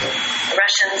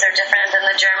 Russians are different than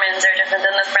the Germans, are different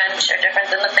than the French, are different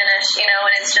than the Finnish, you know,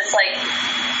 and it's just like,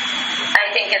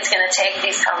 I think it's going to take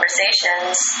these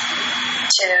conversations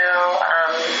to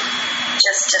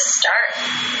just start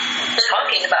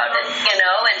talking about it, you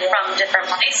know, and from different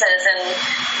places. And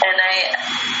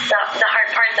the hard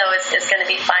part though is going to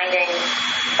be finding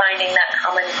that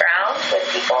common ground with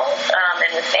people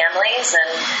and with families.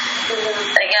 And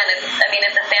again,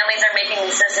 if the families are making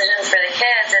these decisions for the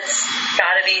kids, it's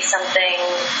got to be something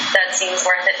that seems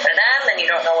worth it for them, and you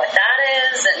don't know what that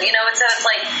is, and you know, so it's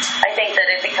like I think that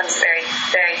it becomes very,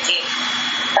 very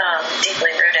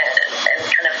deeply rooted and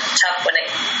kind of tough when it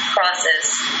crosses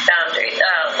boundaries,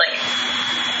 like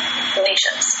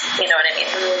nations. You know what I mean?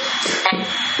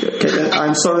 Okay,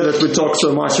 I'm sorry that we talk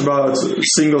so much about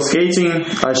single skating.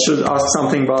 I should ask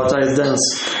something about ice dance,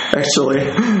 actually.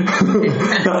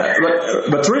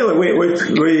 but really,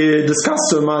 we discussed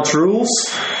so much rules.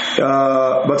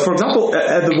 But for example,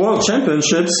 at the World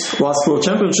Championships, last World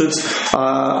Championships,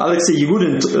 Alexei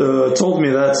Yagudin told me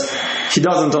that he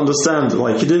doesn't understand,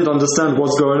 like he didn't understand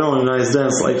what's going on in ice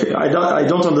dance. Like I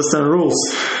don't understand rules.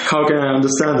 How can I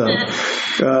understand them?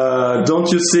 Don't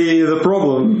you see the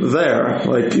problem there?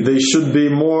 Like they should be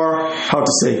more, how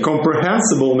to say,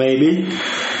 comprehensible, maybe.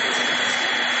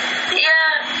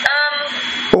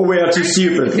 Yeah. Or we are too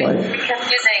stupid. Like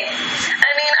confusing.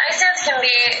 I mean, ice dance can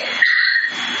be.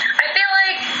 I feel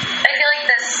like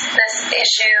this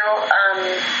issue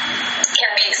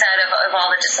can be said of all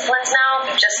the disciplines now,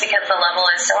 just because the level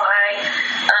is so high.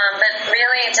 But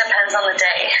really, it depends on the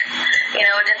day. You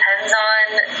know, it depends on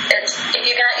it.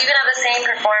 You can have the same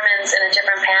performance in a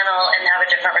different panel and have a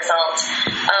different result.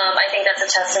 I think that's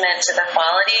a testament to the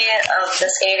quality of the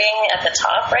skating at the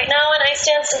top right now in ice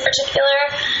dance in particular.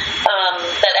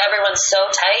 That everyone's so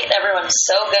tight, everyone's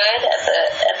so good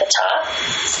at the top.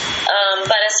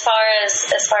 But as far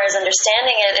as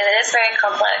understanding it, it is very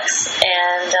complex,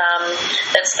 and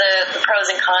that's the pros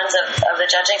and cons of the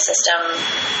judging system.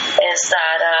 Is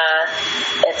that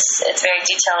it's very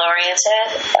detail oriented,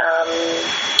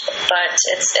 but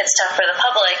it's tough for the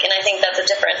public, and I think that's a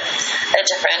different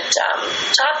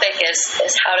topic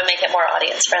is how to make it more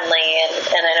audience friendly,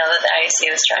 and I know that the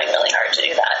ISU is trying really hard to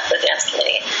do that, the dance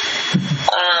committee.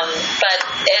 But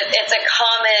it's a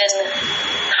common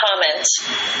comment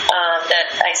that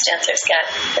ice dancers get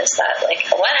is that, like,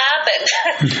 what happened?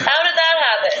 How did that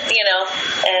happen? You know,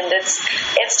 and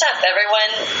it's tough.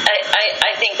 Everyone,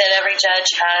 I think that every judge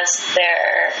has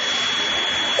their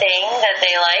thing that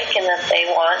they like and that they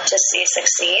want to see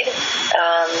succeed.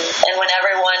 And when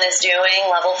everyone is doing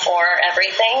level 4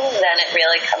 everything, then it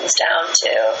really comes down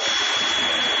to.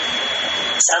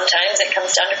 Sometimes it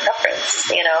comes down to preference,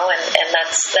 you know, and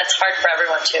that's hard for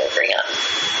everyone to agree on.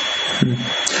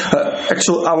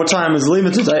 Actually, our time is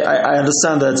limited. I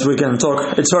understand that we can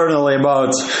talk eternally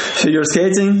about figure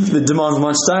skating. It demands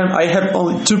much time. I have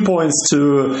only 2 points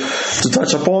to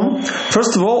touch upon.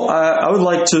 First of all, I would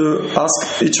like to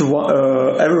ask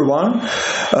everyone,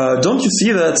 don't you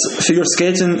see that figure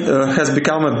skating has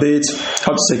become a bit,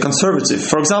 how to say, conservative?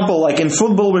 For example, like in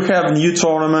football, we have new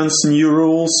tournaments, new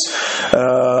rules,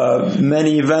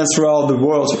 many events throughout the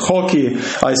world. Hockey,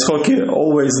 ice hockey,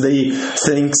 always they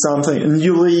think something,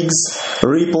 new leagues,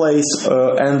 replays,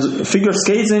 and figure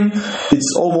skating,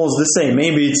 it's almost the same.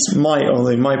 Maybe it's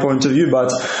my point of view,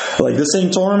 but like the same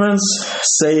tournaments,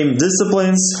 same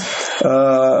disciplines.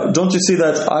 Don't you see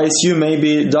that ISU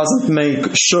maybe doesn't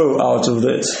make show out of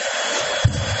it?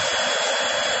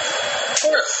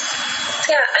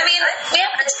 Yeah, I mean, we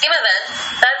have a team event.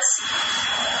 That's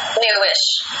newish.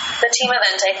 The team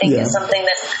event, I think, is something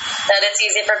that it's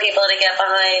easy for people to get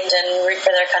behind and root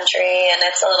for their country, and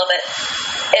it's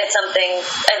something,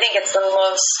 I think it's the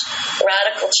most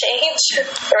radical change,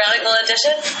 radical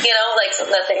addition, like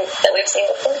nothing that we've seen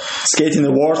before. Skating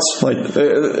awards,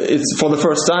 it's for the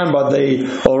first time, but they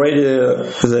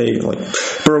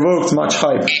provoked much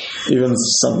hype, even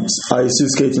some ISU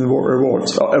skating award.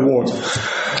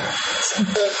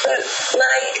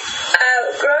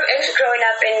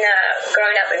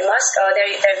 Growing up in Moscow, there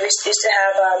used to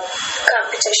have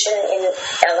competition in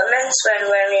elements when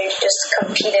we just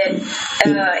competed in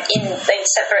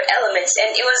separate elements,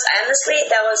 and it was honestly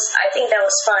I think that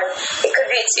was fun. It could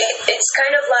be it's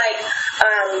kind of like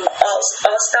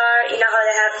all-star. You know how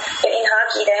they have in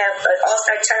hockey, they have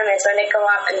all-star tournaments when they go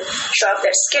up and show off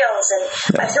their skills, and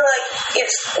I feel like if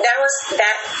that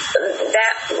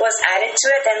was added to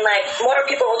it, then more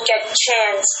people would get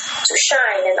chance to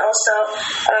shine, and also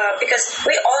because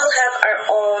we all have our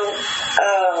own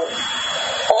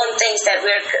things that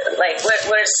we're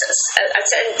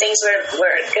certain things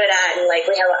we're good at, and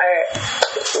we have our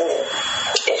advantages.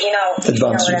 You know what I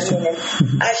mean?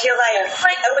 And I feel like I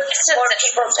would give more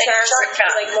people chance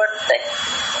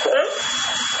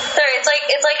Sorry,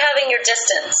 it's like having your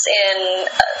distance in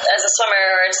as a swimmer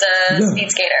or as a speed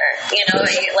skater.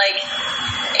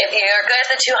 If you're good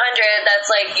at the 200, that's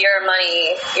your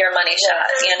money shot.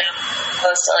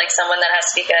 Opposed to someone that has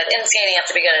to be good in skating, you have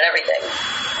to be good at everything.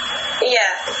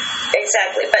 Yeah,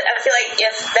 exactly. But I feel like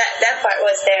if that part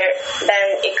was there,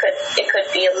 then it could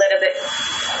be a little bit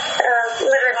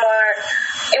more.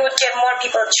 It would give more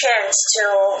people a chance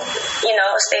to,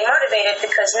 stay motivated,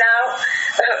 because now,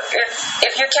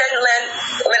 if you can land,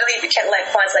 literally, if you can land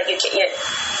once,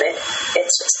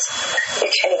 it's just,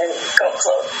 you can't even go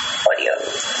close. What do you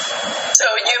mean? So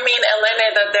you mean,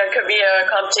 Elene, that there could be a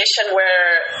competition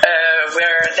where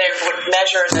they would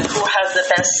measure who has the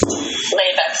best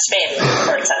layback spin,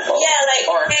 for example? Yeah,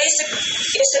 there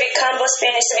used to be combo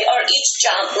spin, or each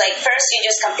jump. First you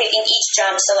just compete in each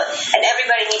jump, and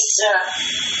everybody needs to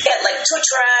get 2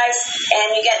 tries,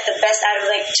 and you get the best out of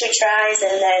 2 tries,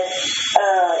 and then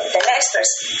the next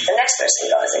person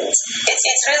goes, and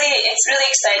it's really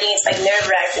exciting. It's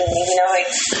nerve-wracking, when you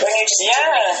just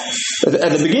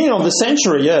At the beginning of the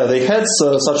century, they had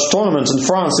such tournaments in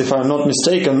France, if I'm not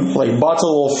mistaken,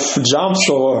 battle of jumps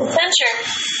or century.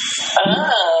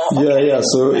 Oh. Yeah.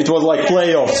 So it was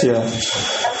playoffs. Yeah.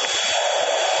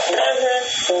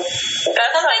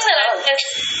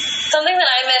 Something that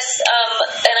I miss,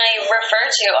 and I refer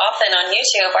to often on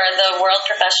YouTube, are the World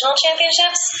Professional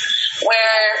Championships,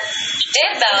 where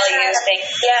did values make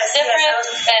different,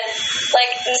 and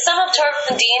some of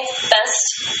Torben Dean's best.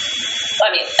 I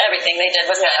mean, everything they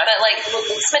did was good, but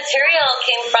this material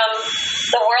came from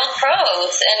the world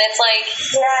pros, and it's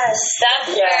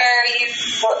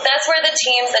that's where the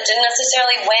teams that didn't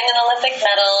necessarily win an Olympic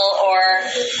medal or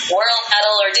world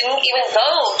medal or didn't even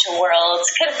go to worlds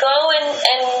could go and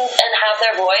have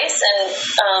their voice, and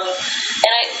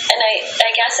I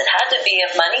guess it had to be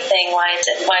a money thing why it's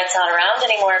not around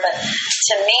anymore, but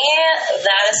to me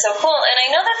that is so cool. And I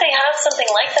know that they have something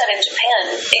like that in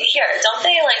Japan here, don't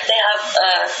they? They have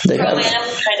pro-am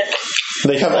kind of.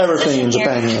 They have everything in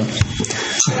Japan. Yeah.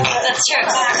 That's true.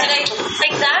 And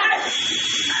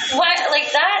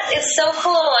that is so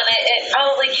cool, and it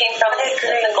probably came from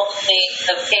the golden age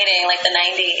of skating, the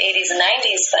 80s and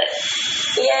 90s. But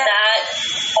that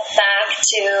back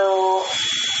to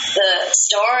the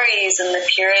stories and the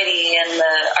purity and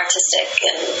the artistic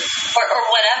or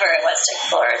whatever it was to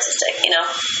explore artistic,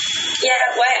 Yeah,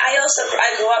 I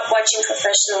grew up watching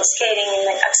professional skating, and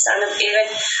Oksana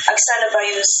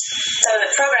Bayu's some of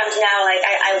the programs now.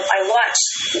 I watch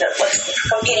what's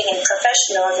competing in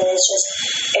professionals, and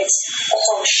it's a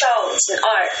whole show. It's an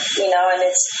art, and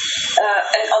it's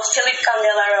and of Philippe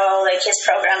Candelaro, his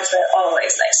programs were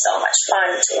always so much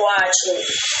fun to watch. And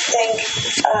I think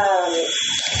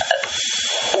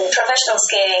professional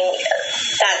skating,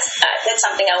 that's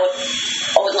something I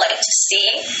would like to see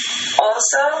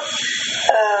also,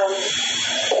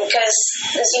 because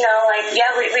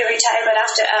we retire, but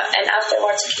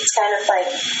afterwards it's kind of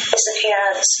disappear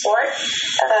out of the sport.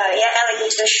 We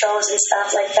do shows and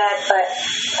stuff like that, but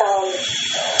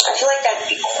I feel like that'd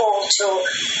be cool to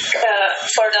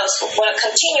for those who want to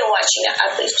continue watching an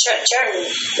athlete's journey.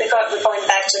 We're going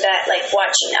back to that,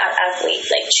 watching an athlete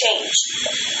change,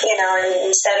 and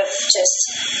instead of just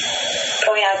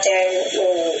going out there and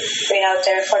being out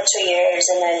there for 2 years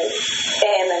and then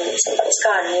bam, and somebody's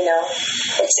gone.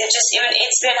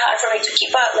 It's been hard for me to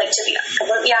keep up. To be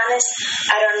completely honest,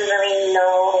 I don't really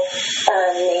know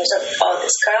names of all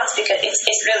these girls, because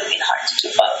it's really been hard to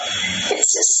keep up.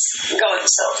 it's just going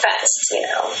so fast, you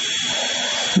know.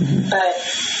 But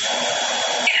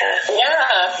yeah,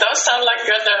 those sound like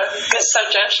good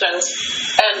suggestions.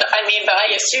 And I mean, the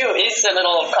ISU is a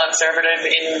little conservative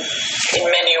in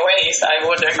many ways. I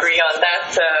would agree on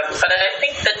that. But I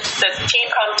think that the team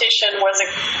competition was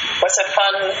a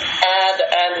fun ad,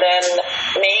 and then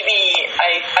maybe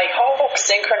I hope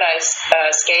synchronized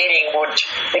skating would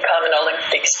become an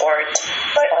Olympic sport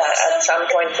at some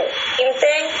point. You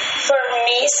think for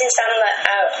me, since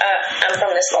I'm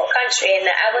from a small country, and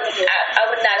I would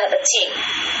not have a team,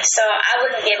 so I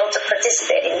wouldn't be able to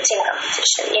participate in team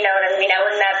competition. You know what I mean? I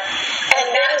wouldn't have. And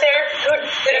now they're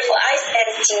beautiful ice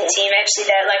skating team actually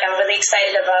that like I'm really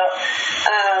excited about.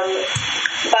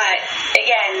 But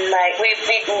again, like we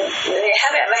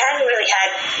haven't really had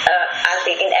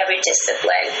athlete in every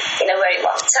discipline in a very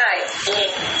long time.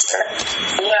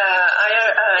 Yeah, I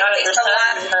understand. A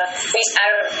lot is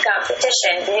out of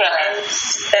competition, and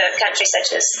countries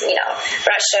such as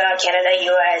Russia, Canada,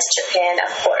 U.S., Japan,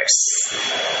 of course.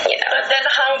 But then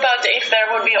how about if there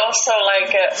would be also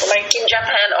like in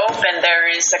Japan Open, there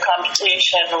is a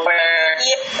competition where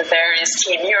there is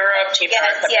Team Europe, Team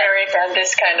North America, and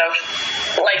this kind of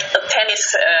like the tennis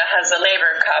has a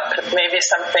Laver Cup, maybe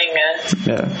something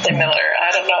similar. I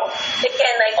don't know.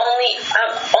 Again, like only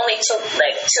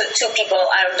two people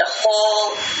out of the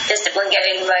whole discipline get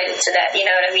invited to that. You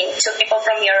know what I mean? 2 people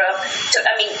from Europe,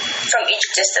 from each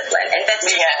discipline, and that's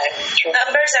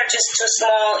numbers are just too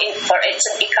small for it to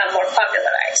become more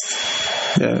popularized.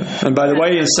 Yeah, and by the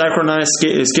way, in synchronized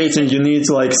skating, you need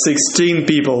like 16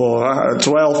 people or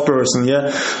 12 person.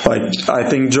 Yeah, like I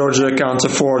think Georgia can't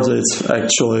afford it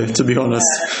actually, to be honest.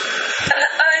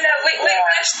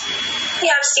 We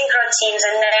have synchro teams,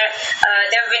 and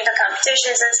they've been to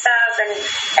competitions and stuff. And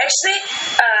actually,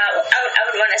 I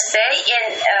would want to say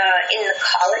in the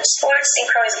college sports,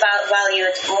 synchro is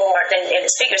valued more than in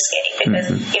figure skating, because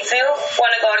if you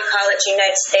want to go to college in the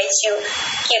United States, you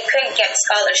could get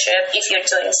scholarship if you're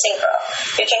doing synchro.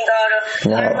 You can go to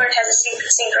Harvard has a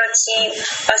synchro team,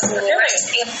 Boston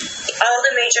University, all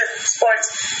the major sports,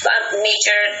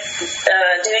 major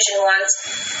Division Ones,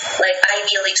 like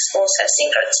Ivy League schools have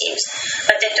synchro teams.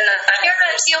 But they do not. You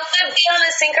want to be on a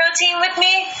synchro team with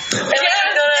me?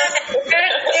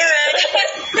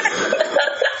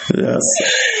 Yes.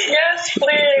 Yes,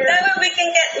 please. That way we can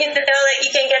get, you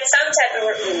can get some type of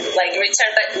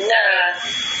return, but no.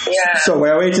 Yeah. So we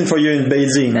are waiting for you in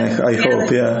Beijing, I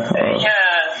hope. Yeah.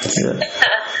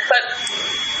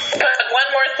 But one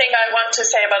more thing I want to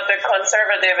say about the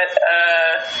conservative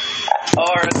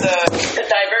or the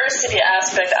diversity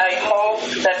aspect. I hope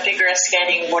that figure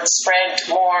skating would spread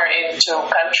more into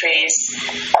countries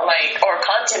or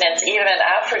continents, even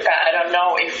Africa. I don't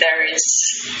know if there is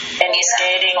any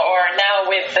skating, or now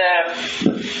with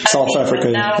South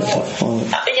Africa.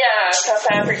 South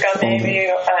Africa maybe.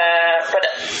 But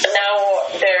now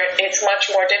it's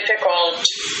much more difficult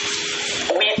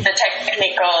with the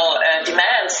technical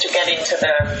demands to get into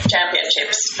the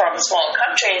championships from small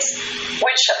countries,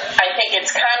 which I think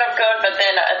it's kind of good, but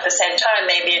then at the same time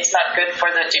maybe it's not good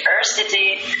for the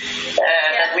diversity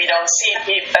that we don't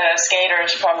see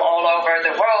skaters from all over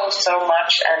the world so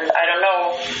much. And I don't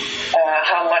know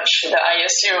how much the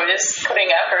ISU is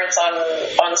putting efforts on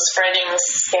spreading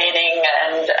skating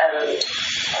and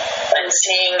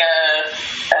seeing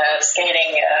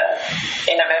skating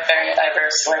in a very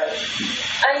diverse way.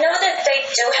 I know that they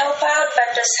do help out,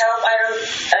 but this help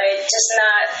just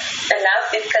not enough,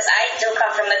 because I do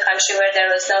come from a country where there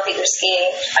was no figure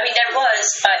skating. I mean, there was,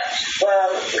 but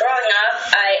growing up,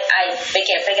 I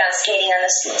began skating on a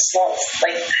small,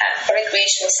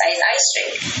 recreational size ice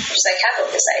rink, which is like half of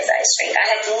the size ice rink. I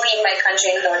had to leave my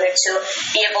country in order to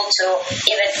be able to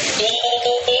even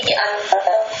be on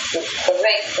a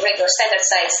regular standard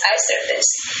size ice surface,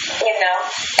 and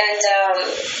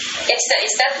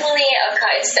it's definitely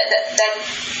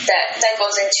that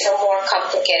goes into a more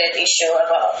complicated issue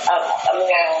about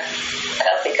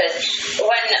because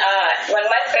when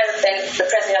my the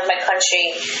president of my country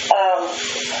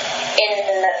in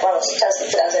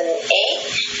 2008,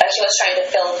 he was trying to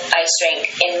build ice rink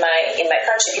in my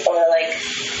country. People were like,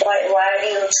 why are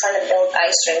you trying to build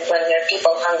ice rink when there are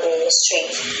people hungry in the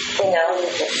street? And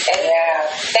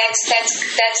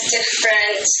that's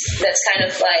different. That's kind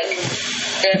of like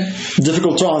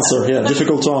difficult to answer. Yeah,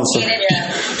 difficult to answer.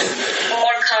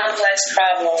 More complex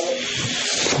problem.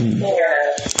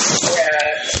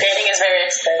 Skating is very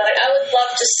expensive. But I would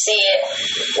love to see it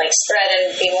spread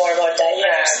and be more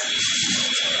diverse.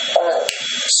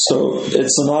 So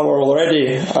it's an hour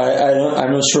already.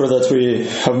 I'm not sure that we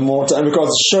have more time because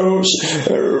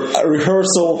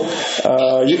rehearsal.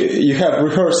 You have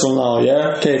rehearsal now,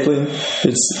 yeah, Kaitlin? I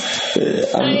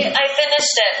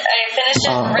finished it.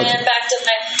 And ran back to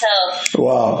my hotel.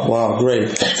 Wow, great.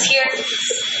 It's here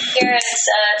it's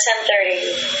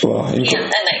 10:30. Wow, at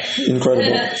night.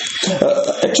 Incredible.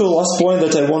 Actually, last point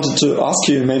that I wanted to ask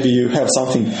you, maybe you have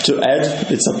something to add.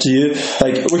 It's up to you.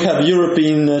 Like we have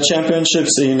European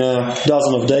championships in a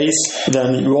dozen of days,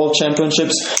 then World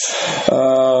Championships.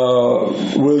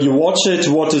 Will you watch it?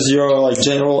 What is your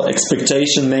general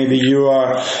expectation? Maybe you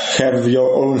have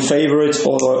your own favorite,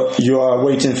 or you are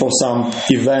waiting for some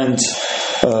event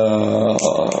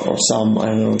or some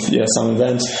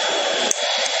event.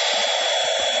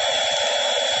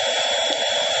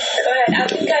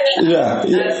 Yeah,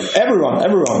 everyone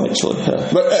actually. Yeah.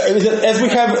 But as we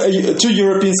have two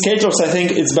European skaters, I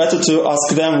think it's better to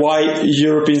ask them why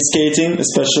European skating,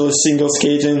 especially single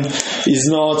skating, is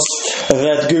not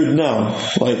that good now.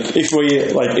 If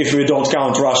we don't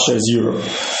count Russia as Europe.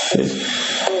 Okay.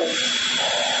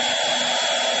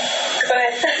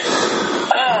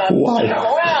 Why?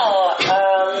 Well,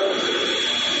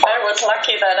 I was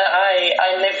lucky that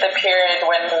I lived the period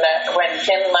when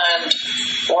Finland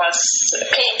was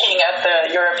peaking at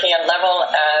the European level,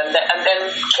 and then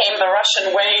came the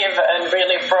Russian wave and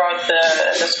really brought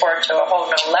the sport to a whole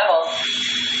new level.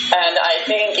 And I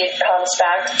think it comes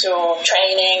back to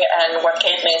training and what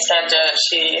Kaitlin said.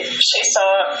 She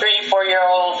saw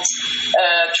 3-4-year-olds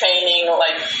training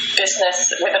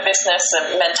business with a business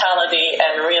mentality,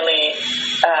 and really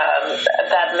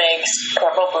that makes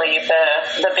probably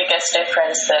the biggest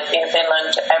difference. That in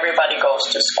Finland everybody goes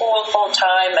to school full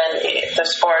time, and the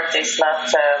sport is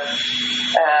not.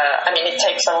 It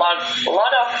takes a lot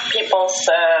of people's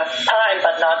time,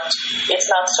 but it's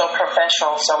not so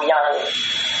professional, so young.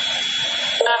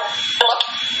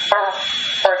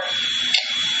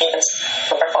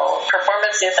 Wonderful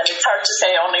performances, and it's hard to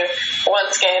say only one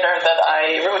skater that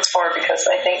I root for, because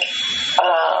I think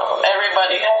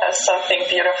everybody has something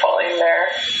beautiful in their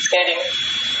skating.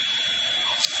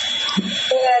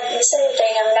 Yeah, the same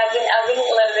thing. I've been a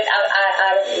little bit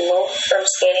out of the loop from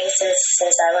skating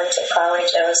since I went to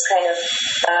college. I was kind of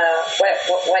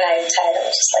when I retired, I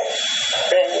was just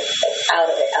really out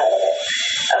of it.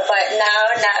 But now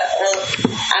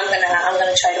I'm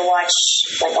gonna try to watch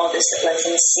all disciplines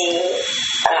and see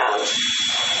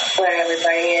where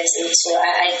everybody is into.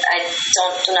 I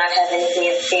do not have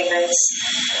any favorites,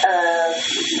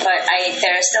 but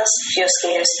there are still few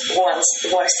skaters who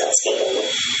are still skating.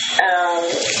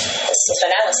 Since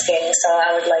when I was skating, so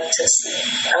I would like to see.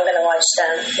 I'm gonna watch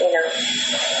them,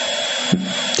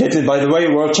 Kaitlin, by the way,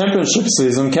 World Championships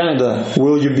is in Canada.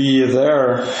 Will you be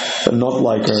there? Not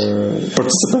like a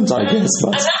participant, I guess.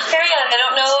 But I'm not sure yet. I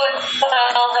don't know if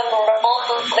I'll have a role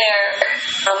there.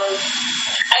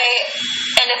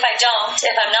 And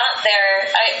if I'm not there,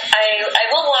 I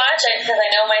will watch because I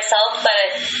know myself, but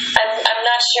I'm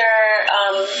not sure.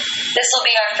 This will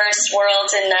be our first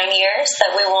Worlds in 9 years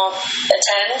that we won't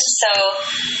attend, so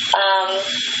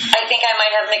I think I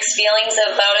might have mixed feelings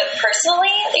about it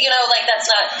personally. That's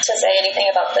not to say anything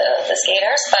about the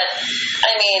skaters, but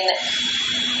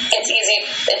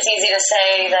it's easy to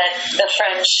say that the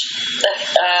French,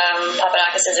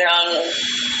 Papadakis are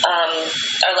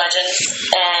legends,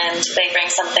 and they bring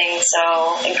something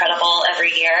so incredible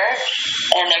every year,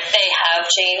 and they have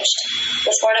changed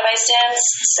the sport of ice dance.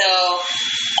 So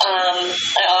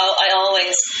I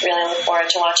always really look forward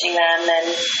to watching them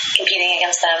and competing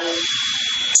against them.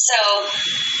 So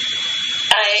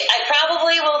I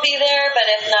probably will be there, but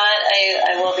if not,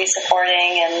 I will be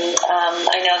supporting, and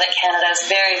I know that Canada is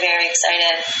very, very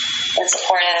excited and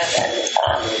supportive and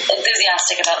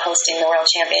enthusiastic about hosting the World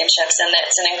Championships, and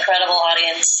it's an incredible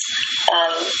audience.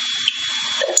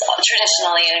 It's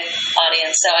traditionally an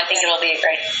audience, so I think it'll be a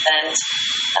great event.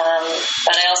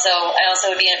 But I also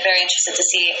would be very interested to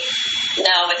see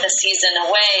now with the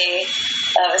season away,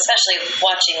 especially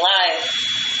watching live,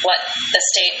 what the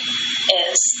state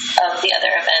is of the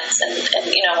other events, and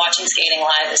watching skating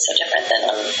live is so different than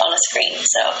on a screen.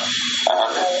 So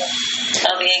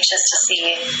I'll be anxious to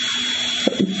see.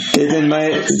 Kaitlin,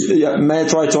 may I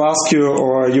try to ask you,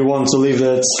 or you want to leave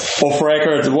that off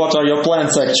record? What are your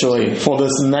plans actually for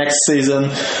this next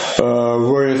season?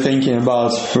 Were you thinking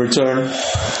about return?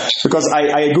 Because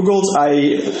I googled,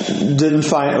 I didn't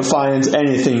find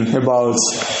anything about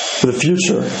the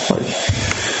future.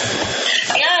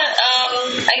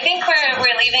 I think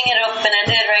we're leaving it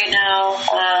open-ended right now.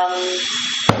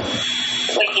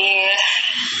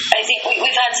 I think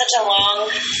we've had such a long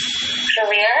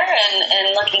career,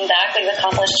 and looking back, we've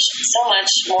accomplished so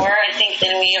much more, I think,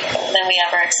 than we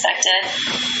ever expected.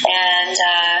 And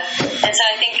so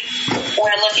I think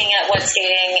we're looking at what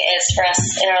skating is for us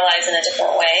in our lives in a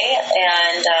different way.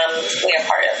 And we are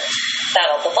part of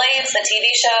Battle of the Blades, the TV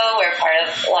show. We're part of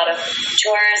a lot of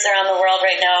tours around the world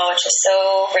right now, which is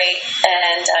so great.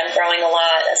 And I'm growing a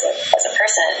lot as a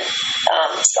person.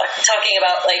 So talking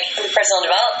about like personal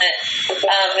development,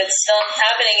 it's still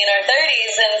happening in our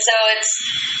 30s, and so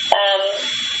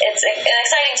it's an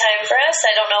exciting time for us.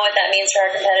 I don't know what that means for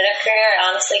our competitive career. I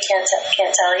honestly can't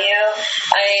tell you.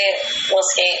 I will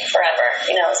skate forever,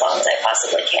 as long as I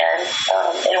possibly can.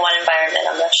 In one environment,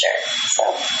 I'm not sure. So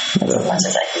that's as much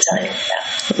as I can tell you. Yeah.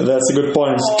 That's a good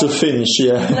point to finish.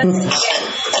 Yeah. I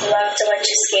love to watch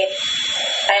you skate.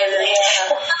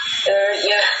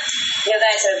 You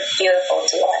guys are beautiful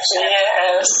to watch.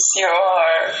 Yes, you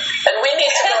are. And we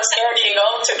need to go skating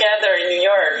all together in New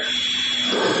York.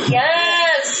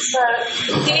 Yes.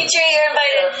 Dimitri, you're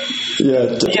invited.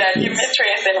 Yeah, Dimitri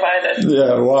is invited.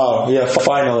 Yeah, wow. Yeah,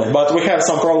 finally. But we have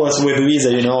some problems with visa,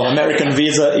 American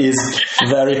visa is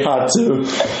very hard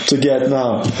to get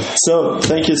now. So,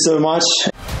 thank you so much.